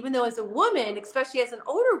weight. Even though as a woman, especially as an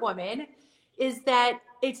older woman, is that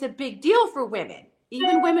it's a big deal for women.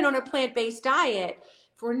 Even women on a plant-based diet,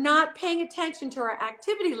 if we're not paying attention to our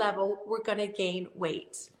activity level, we're going to gain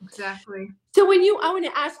weight. Exactly. So I want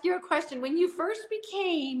to ask you a question. When you first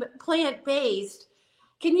became plant-based,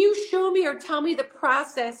 can you show me or tell me the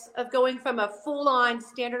process of going from a full-on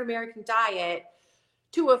standard American diet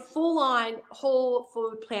to a full-on whole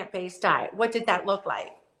food plant-based diet? What did that look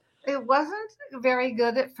like? It wasn't very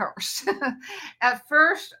good at first. At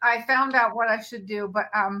first, I found out what I should do, but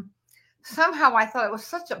somehow I thought it was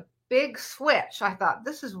such a big switch. I thought,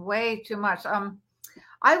 this is way too much.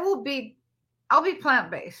 I'll be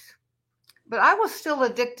plant-based, but I was still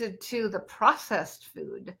addicted to the processed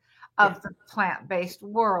food of the plant-based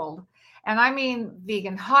world. And I mean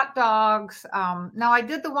vegan hot dogs. Now I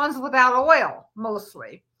did the ones without oil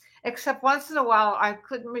mostly, except once in a while I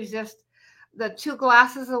couldn't resist the 2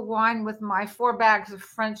 glasses of wine with my 4 bags of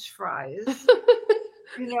French fries.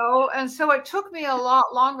 And so it took me a lot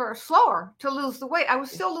slower to lose the weight. I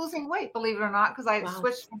was still losing weight, believe it or not, because I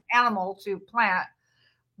switched from animal to plant,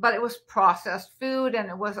 but it was processed food and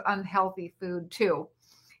it was unhealthy food too.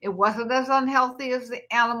 It wasn't as unhealthy as the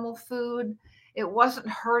animal food. It wasn't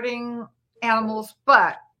hurting animals,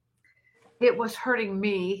 but it was hurting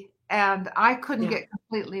me, and I couldn't get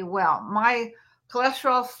completely well. My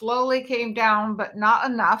cholesterol slowly came down, but not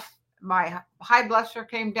enough. My high blood sugar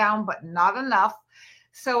came down, but not enough.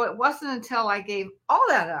 So it wasn't until I gave all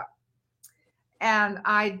that up. And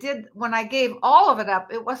when I gave all of it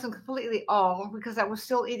up, it wasn't completely all, because I was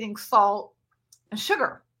still eating salt and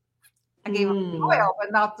sugar. I gave up the oil,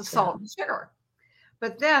 but not the salt and sugar.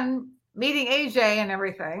 But then meeting AJ and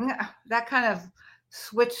everything, that kind of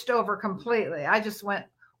switched over completely. I just went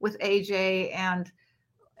with AJ, and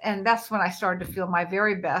that's when I started to feel my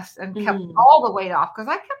very best and kept all the weight off, because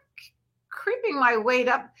I kept creeping my weight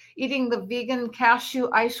up eating the vegan cashew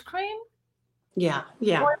ice cream. Yeah.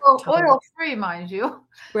 Oil free, mind you.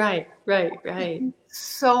 Right.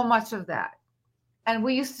 So much of that. And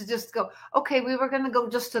we used to just go, okay, we were going to go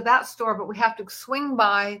just to that store, but we have to swing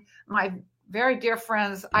by my very dear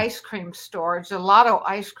friend's ice cream store, gelato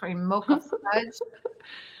ice cream, mocha fudge,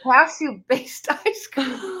 cashew-based ice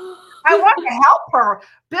cream. I want to help her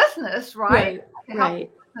business, right? To help her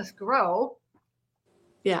business grow.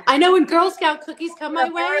 Yeah, I know when Girl Scout cookies come my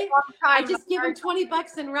way, I just give them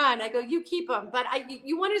 $20 and run. I go, you keep them, but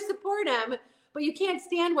you want to support them, but you can't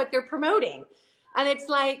stand what they're promoting. And it's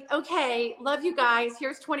like, okay, love you guys.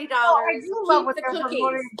 Here's $20. I do love what they're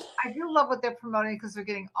promoting. I do love what they're promoting, because they're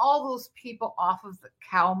getting all those people off of the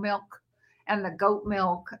cow milk and the goat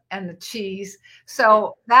milk and the cheese.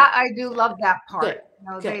 So that I do love that part.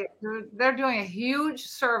 They're doing a huge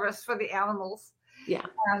service for the animals. Yeah.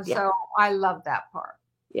 And so I love that part.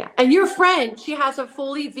 Yeah. And your friend, she has a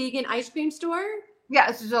fully vegan ice cream store? Yeah,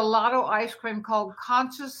 it's a gelato ice cream called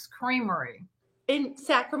Conscious Creamery. In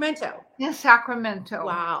Sacramento. In Sacramento.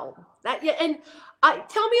 Wow. And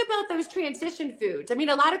tell me about those transition foods. I mean,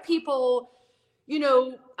 a lot of people,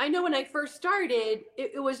 I know when I first started,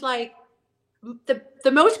 it was like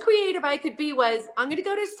the most creative I could be was, I'm going to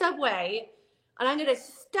go to Subway and I'm going to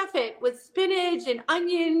stuff it with spinach and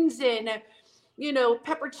onions and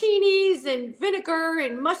pepperoncinis and vinegar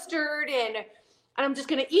and mustard, and I'm just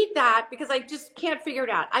going to eat that because I just can't figure it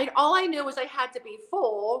out. All I knew was I had to be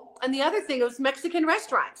full. And the other thing was Mexican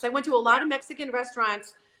restaurants. I went to a lot of Mexican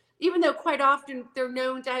restaurants, even though quite often they're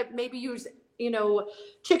known to maybe use,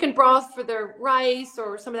 chicken broth for their rice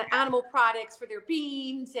or some of the animal products for their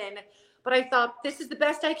beans. But I thought, this is the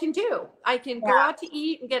best I can do. I can go out to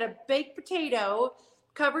eat and get a baked potato,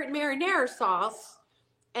 cover it in marinara sauce,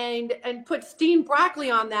 and put steamed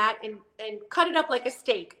broccoli on that and cut it up like a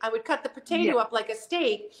steak. I would cut the potato up like a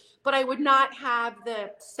steak, but I would not have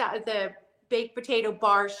the baked potato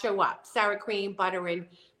bars show up, sour cream, butter, and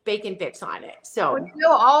bacon bits on it. So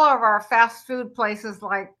all of our fast food places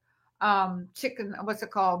like chicken, what's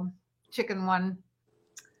it called? Chicken one.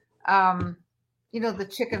 The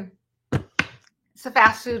chicken. It's a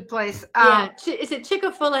fast food place. Is it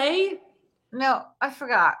Chick-fil-A? No, I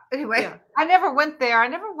forgot. Anyway, I never went there. I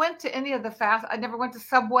never went to any of the I never went to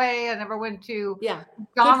Subway. I never went to McDonald's.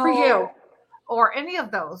 Good for you. Or any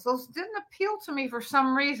of those. Those didn't appeal to me for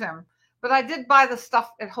some reason. But I did buy the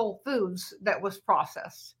stuff at Whole Foods that was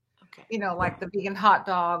processed. Okay. Like the vegan hot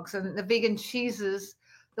dogs and the vegan cheeses,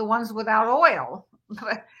 the ones without oil.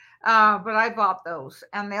 But I bought those,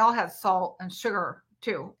 and they all had salt and sugar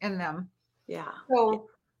too in them. Yeah. So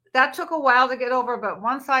that took a while to get over, but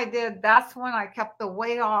once I did, that's when I kept the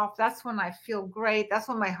weight off. That's when I feel great. That's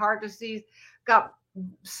when my heart disease got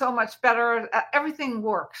so much better. Everything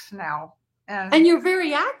works now. And you're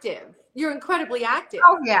very active. You're incredibly active.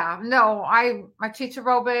 Oh yeah. No, I teach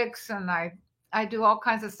aerobics and I do all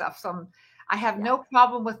kinds of stuff. So I have no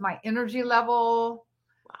problem with my energy level.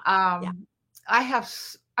 I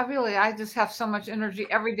just have so much energy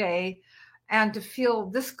every day. And to feel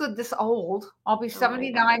this good, this old, I'll be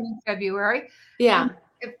 79 in February. Yeah.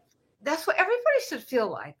 That's what everybody should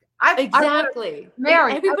feel like. Exactly.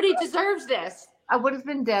 Everybody deserves this. I would have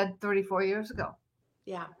been dead 34 years ago.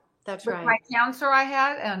 Yeah, that's With right. my cancer I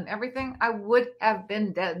had and everything, I would have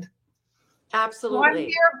been dead. Absolutely. 1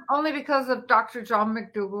 year only because of Dr. John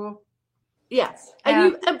McDougall. Yes.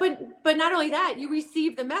 But not only that, you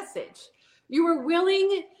received the message. You were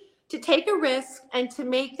willing to take a risk and to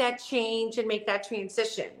make that change and make that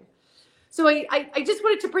transition. So I just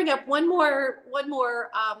wanted to bring up one more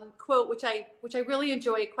quote, which I really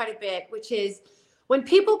enjoy quite a bit, which is, when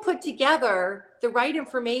people put together the right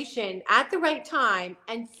information at the right time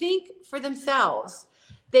and think for themselves,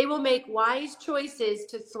 they will make wise choices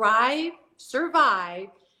to thrive, survive,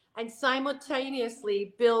 and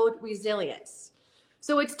simultaneously build resilience.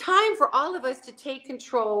 So it's time for all of us to take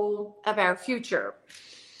control of our future.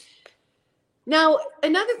 Now,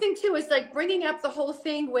 another thing too is like bringing up the whole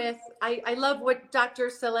thing with, I love what Dr.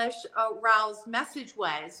 Sailesh Rao's message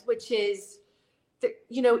was, which is, that,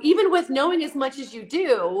 even with knowing as much as you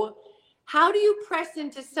do, how do you press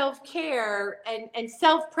into self-care and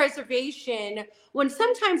self-preservation when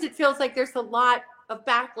sometimes it feels like there's a lot of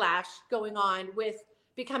backlash going on with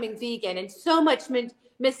becoming vegan and so much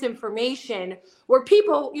misinformation where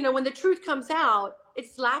people, when the truth comes out,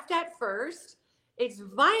 it's laughed at first. It's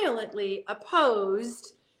violently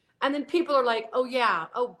opposed. And then people are like,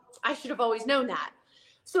 I should have always known that.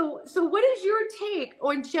 So what is your take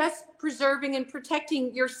on just preserving and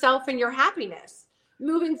protecting yourself and your happiness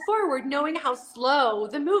moving forward, knowing how slow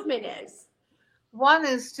the movement is? One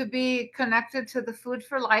is to be connected to the Food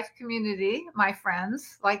for Life community, my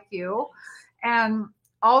friends like you. And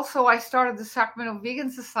also I started the Sacramento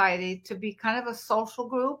Vegan Society to be kind of a social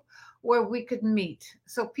group where we could meet.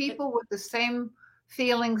 So people with the same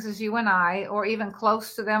feelings as you and I, or even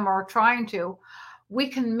close to them or trying to, we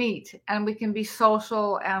can meet and we can be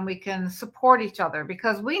social and we can support each other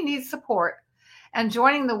because we need support. And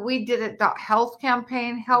joining the We Did It Health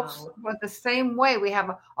campaign helps with the same way. We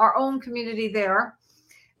have our own community there.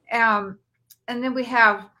 And then we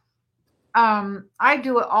have, I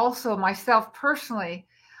do it also myself personally.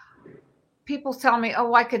 People tell me,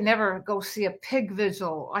 I could never go see a pig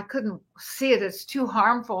vigil. I couldn't see it. It's too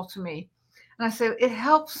harmful to me. And I say, it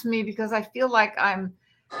helps me because I feel like I'm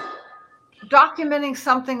documenting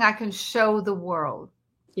something I can show the world.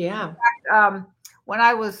 Yeah. In fact, when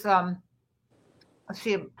I was, about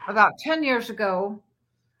 10 years ago,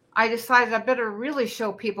 I decided I better really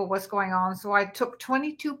show people what's going on. So I took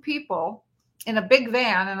 22 people in a big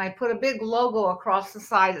van and I put a big logo across the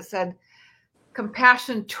side that said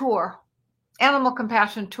Compassion Tour, Animal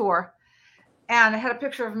Compassion Tour. And I had a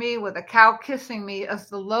picture of me with a cow kissing me as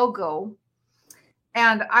the logo.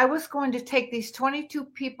 And I was going to take these 22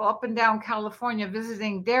 people up and down California,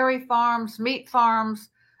 visiting dairy farms, meat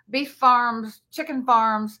farms, beef farms, chicken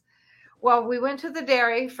farms. Well, we went to the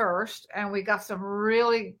dairy first, and we got some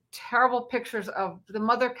really terrible pictures of the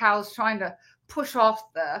mother cows trying to push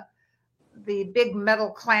off the big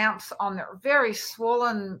metal clamps on their very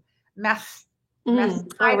swollen All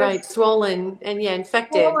right, swollen and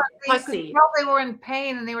infected, pussy. You could tell they were in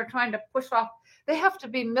pain, and they were trying to push off They have to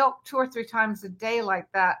be milked 2 or 3 times a day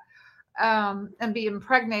like that, and be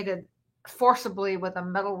impregnated forcibly with a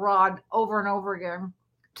metal rod over and over again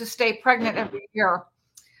to stay pregnant every year.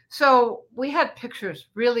 So we had pictures,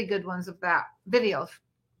 really good ones of that, videos.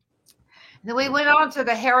 Then we went on to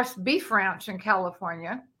the Harris Beef Ranch in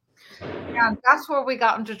California. And that's where we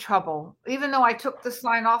got into trouble. Even though I took the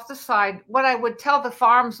sign off the side, what I would tell the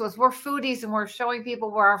farms was, we're foodies and we're showing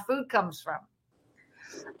people where our food comes from.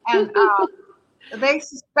 And they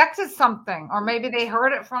suspected something, or maybe they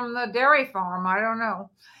heard it from the dairy farm. I don't know.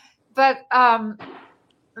 But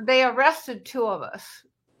they arrested 2 of us.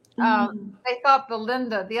 They thought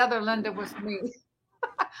the other Linda was me.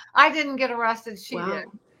 I didn't get arrested. She did.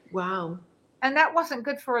 Wow. And that wasn't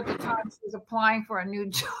good for her at the time. She was applying for a new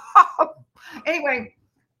job. Anyway,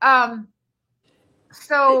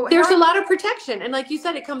 so there's a lot of protection. And like you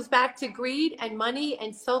said, it comes back to greed and money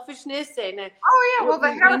and selfishness. And well,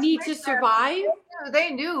 we need to survive.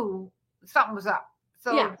 They knew something was up.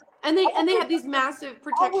 So yeah. And they have these massive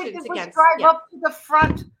protections against. Drive up to the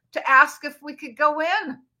front to ask if we could go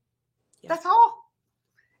in. Yeah. That's all.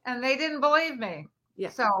 And they didn't believe me. Yeah.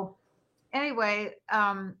 So anyway,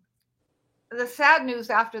 the sad news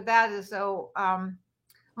after that is,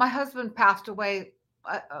 my husband passed away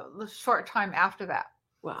a short time after that.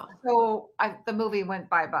 Wow. So the movie went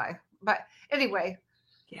bye-bye. But anyway,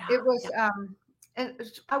 it was,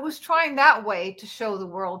 and I was trying that way to show the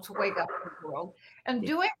world, to wake up the world. And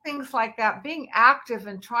doing things like that, being active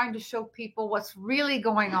and trying to show people what's really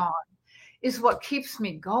going on is what keeps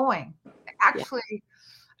me going. Actually,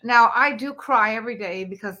 now I do cry every day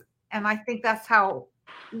and I think that's how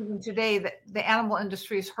even today the animal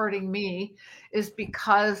industry is hurting me, is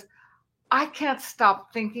because I can't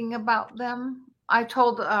stop thinking about them. I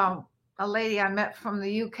told a lady I met from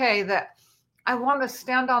the UK that I want to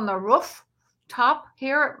stand on the roof top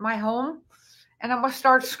here at my home and I'm going to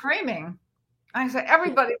start screaming. I said,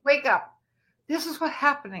 everybody wake up. This is what's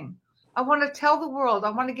happening. I want to tell the world. I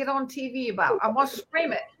want to get on TV about it. I want to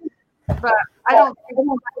scream it. But I don't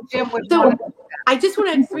think Jim would want to. I just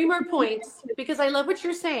want to add 3 more points because I love what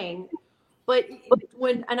you're saying. But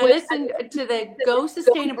I listened to the Go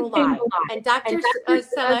Sustainable Live, and Dr.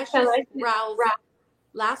 Celeste Rao's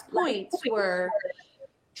last points were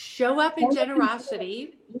show up in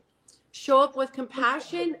generosity, show up with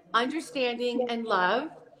compassion, understanding, and love.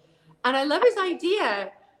 And I love his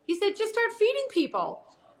idea. He said, just start feeding people.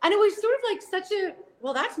 And it was sort of like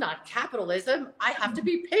well, that's not capitalism. I have to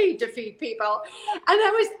be paid to feed people. And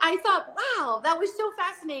I thought, wow, that was so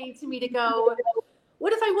fascinating to me to go,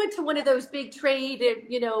 what if I went to one of those big trade,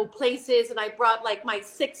 places and I brought like my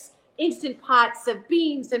 6 instant pots of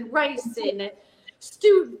beans and rice and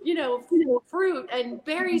stewed, fruit and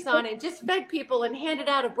berries on it, just fed people and handed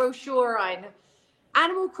out a brochure on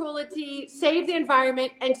animal cruelty, save the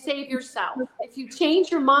environment, and save yourself. If you change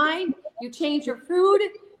your mind, you change your food,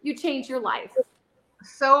 you change your life.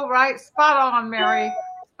 So right. Spot on, Mary.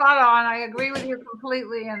 Spot on. I agree with you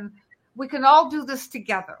completely. And we can all do this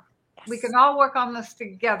together. Yes. We can all work on this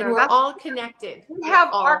together. And we're all connected. We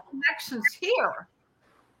have our connections here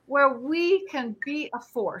where we can be a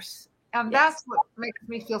force. And that's what makes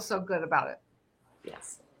me feel so good about it.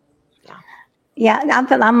 Yes. Yeah. Yeah,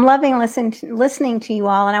 I'm loving listening to you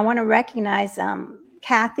all, and I want to recognize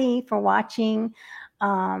Kathy for watching.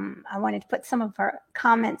 I wanted to put some of her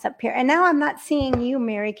comments up here, and now I'm not seeing you,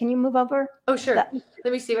 Mary. Can you move over? Oh, sure. Let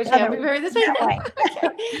me see what you have. This way. Okay.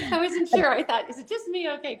 I wasn't sure. I thought, is it just me?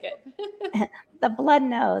 Okay, good. The blood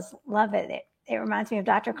knows. Love it. It reminds me of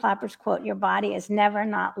Dr. Clapper's quote, your body is never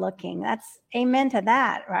not looking. That's amen to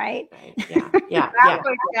that, right? Yeah.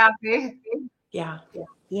 Kathy. Yeah.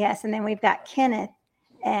 Yes, and then we've got Kenneth,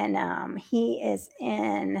 and he is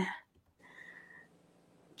in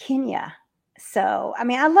Kenya. So, I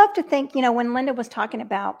mean, I love to think, when Linda was talking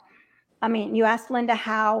about, you asked Linda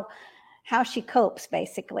how she copes,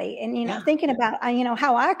 basically. And, thinking about,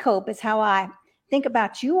 how I cope is how I think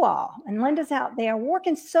about you all. And Linda's out there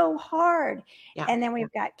working so hard. Yeah. And then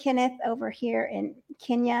we've got Kenneth over here in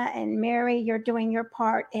Kenya, and Mary, you're doing your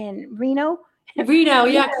part in Reno.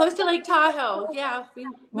 Yeah, close to Lake Tahoe. Yeah, we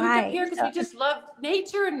moved up here because we just love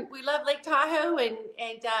nature and we love Lake Tahoe, and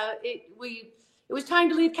it was time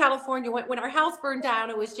to leave California when our house burned down.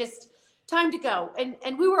 It was just time to go,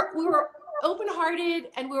 and we were open-hearted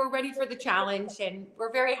and we were ready for the challenge, and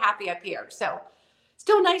we're very happy up here. So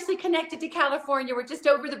still nicely connected to California. We're just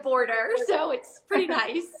over the border, so it's pretty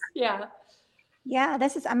nice. Yeah. Yeah,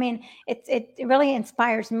 it really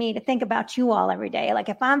inspires me to think about you all every day. Like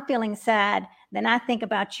if I'm feeling sad, then I think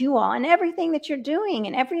about you all and everything that you're doing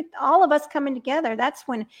and all of us coming together. That's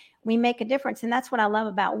when we make a difference. And that's what I love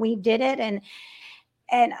about We Did It and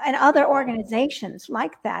other organizations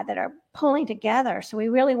like that are pulling together. So we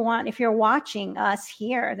really want, if you're watching us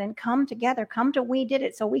here, then come together, come to We Did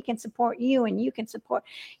It so we can support you and you can support,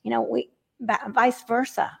 vice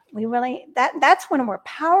versa. We really, that's when we're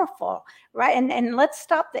powerful, right? And let's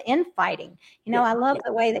stop the infighting. I love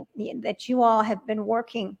the way that you all have been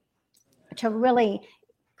working to really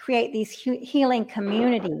create these healing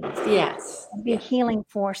communities. Yes. Be healing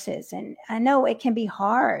forces. And I know it can be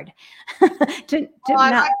hard to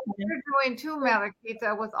not. You're doing too,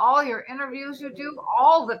 Mariquita, with all your interviews you do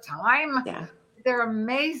all the time. Yeah. They're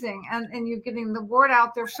amazing. And you're getting the word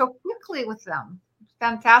out there so quickly with them. It's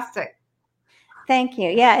fantastic. Thank you.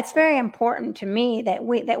 Yeah, it's very important to me that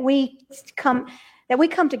we come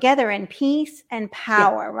together in peace and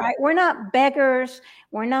power, right? We're not beggars.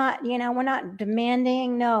 We're not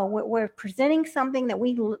demanding. No, we're presenting something that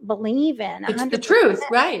we believe in. 100%. It's the truth,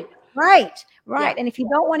 right? Right. Yeah. And if you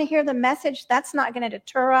don't want to hear the message, that's not going to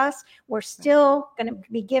deter us. We're still going to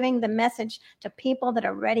be giving the message to people that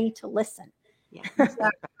are ready to listen. Yeah,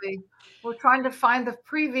 exactly. We're trying to find the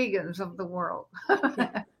pre-vegans of the world.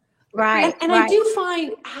 Right. And I do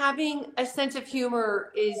find having a sense of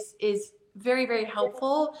humor is very, very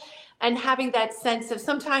helpful. And having that sense of,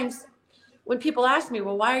 sometimes when people ask me,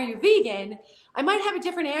 well, why are you vegan? I might have a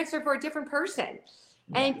different answer for a different person.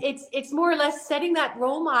 And it's more or less setting that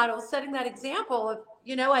role model, setting that example of,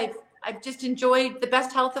 I've just enjoyed the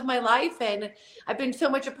best health of my life, and I've been so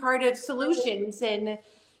much a part of solutions, and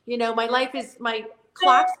my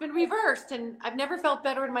clock's been reversed, and I've never felt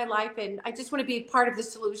better in my life, and I just want to be part of the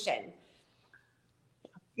solution.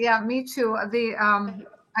 Yeah, me too. I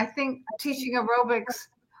think teaching aerobics,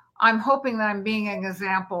 I'm hoping that I'm being an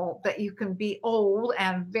example that you can be old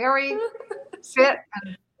and very fit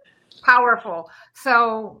and powerful.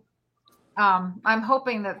 So I'm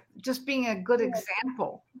hoping that just being a good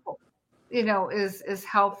example, is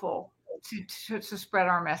helpful to spread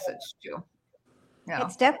our message too. Yeah.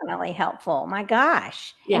 It's definitely helpful. My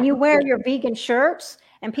gosh. Yeah. And you wear your vegan shirts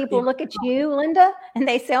and people look at you, Linda, and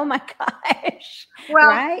they say, oh my gosh. Well,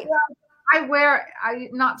 right?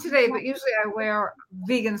 Not today, but usually I wear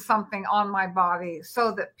vegan something on my body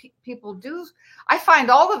so that people do. I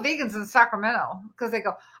find all the vegans in Sacramento because they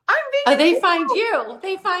go, I'm vegan. Oh, they find you.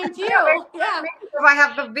 They find you. Yeah. Because I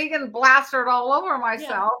have the vegan plastered all over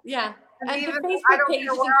myself. Yeah. And even the Facebook page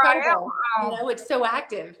is incredible. It's so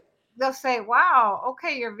active. They'll say, wow,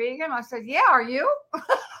 okay, you're vegan. I said, yeah, are you?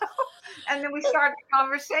 And then we start the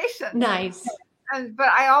conversation. Nice. But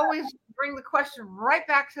I always bring the question right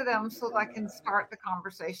back to them so that I can start the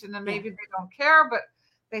conversation. And maybe they don't care, but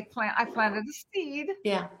I planted a seed.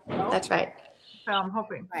 Yeah, that's right. So I'm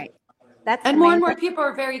hoping. Right. And more and more people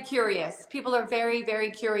are very curious. People are very,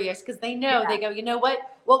 very curious because they know, they go, you know what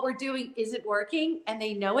we're doing isn't working, and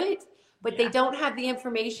they know it, but they don't have the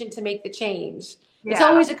information to make the change. Yeah. It's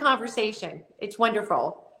always a conversation. It's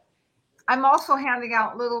wonderful. I'm also handing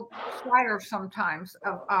out little flyers sometimes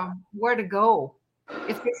of where to go.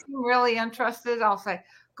 If they seem really interested, I'll say,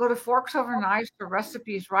 go to Forks Over Knives for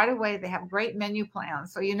recipes right away. They have great menu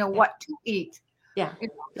plans, so you know what to eat. Yeah.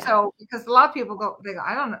 So, because a lot of people they go,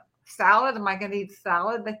 I don't know, salad? Am I going to eat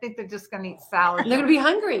salad? They think they're just going to eat salad. They're going to be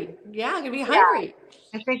hungry. Yeah, going to be hungry.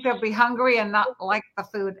 I think they'll be hungry and not like the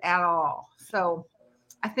food at all. So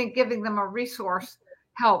I think giving them a resource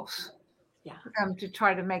helps them to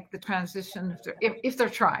try to make the transition if they're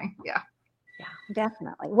trying. Yeah. Yeah,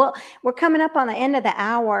 definitely. Well, we're coming up on the end of the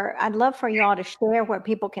hour. I'd love for you all to share where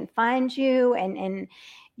people can find you and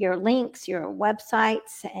your links, your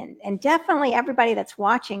websites, and definitely everybody that's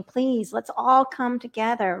watching, please, let's all come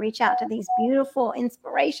together, reach out to these beautiful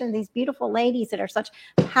inspirations, these beautiful ladies that are such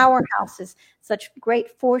powerhouses, such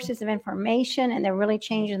great forces of information, and they're really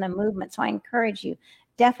changing the movement. So I encourage you,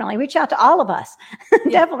 definitely reach out to all of us.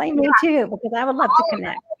 Definitely me too, because I would love to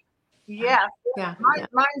connect. Yes. Yeah.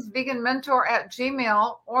 Mine's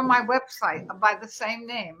veganmentor@gmail.com or my website by the same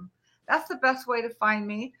name. That's the best way to find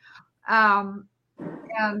me. And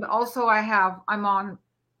also I'm on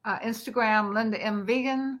Instagram, Linda M.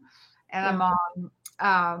 Vegan, and I'm on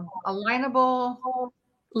Alignable.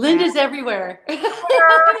 Linda's everywhere. It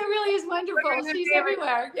really is wonderful. She's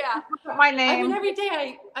everywhere. Yeah. My name. I mean, every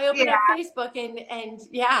day I open up Facebook and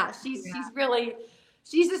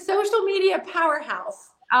she's a social media powerhouse.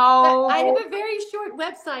 Oh. I have a very short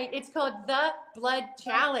website. It's called The Blood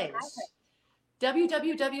Challenge.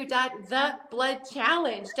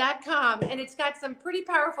 www.thebloodchallenge.com, and it's got some pretty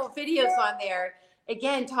powerful videos on there,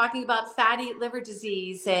 again talking about fatty liver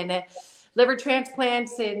disease and liver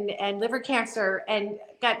transplants and liver cancer, and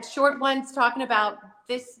got short ones talking about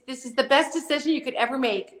this is the best decision you could ever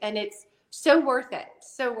make, and it's so worth it.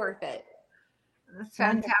 So worth it. That's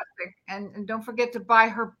fantastic. And don't forget to buy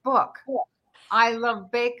her book. I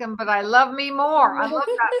love bacon, but I love me more. I love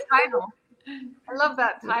that title. I love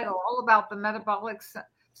that title, all about the metabolic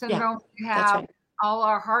syndrome we have, right. All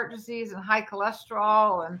our heart disease and high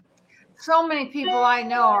cholesterol. And so many people I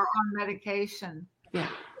know are on medication. Yeah.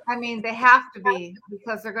 I mean, they have to be,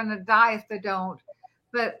 because they're going to die if they don't.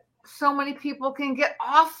 But so many people can get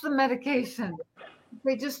off the medication.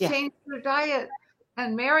 They just change their diet.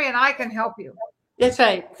 And Mary and I can help you. That's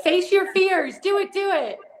right. Face your fears. Do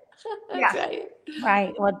it. That's right.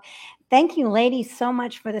 Right. Well, thank you, ladies, so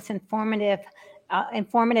much for this informative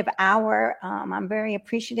hour. I'm very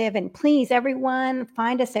appreciative. And please, everyone,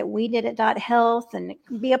 find us at wedidit.health and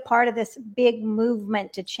be a part of this big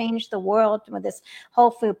movement to change the world with this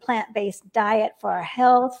whole food, plant-based diet for our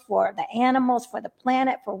health, for the animals, for the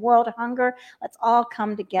planet, for world hunger. Let's all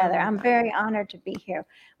come together. I'm very honored to be here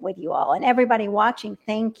with you all. And everybody watching,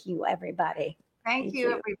 thank you, everybody. Thank you,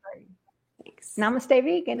 everybody. Thanks. Namaste,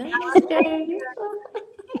 vegan. Namaste.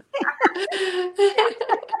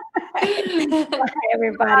 Bye,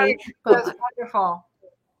 everybody. It was wonderful.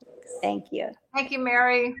 Thank you. Thank you,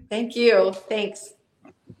 Mary. Thank you. Thanks.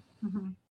 Mm-hmm.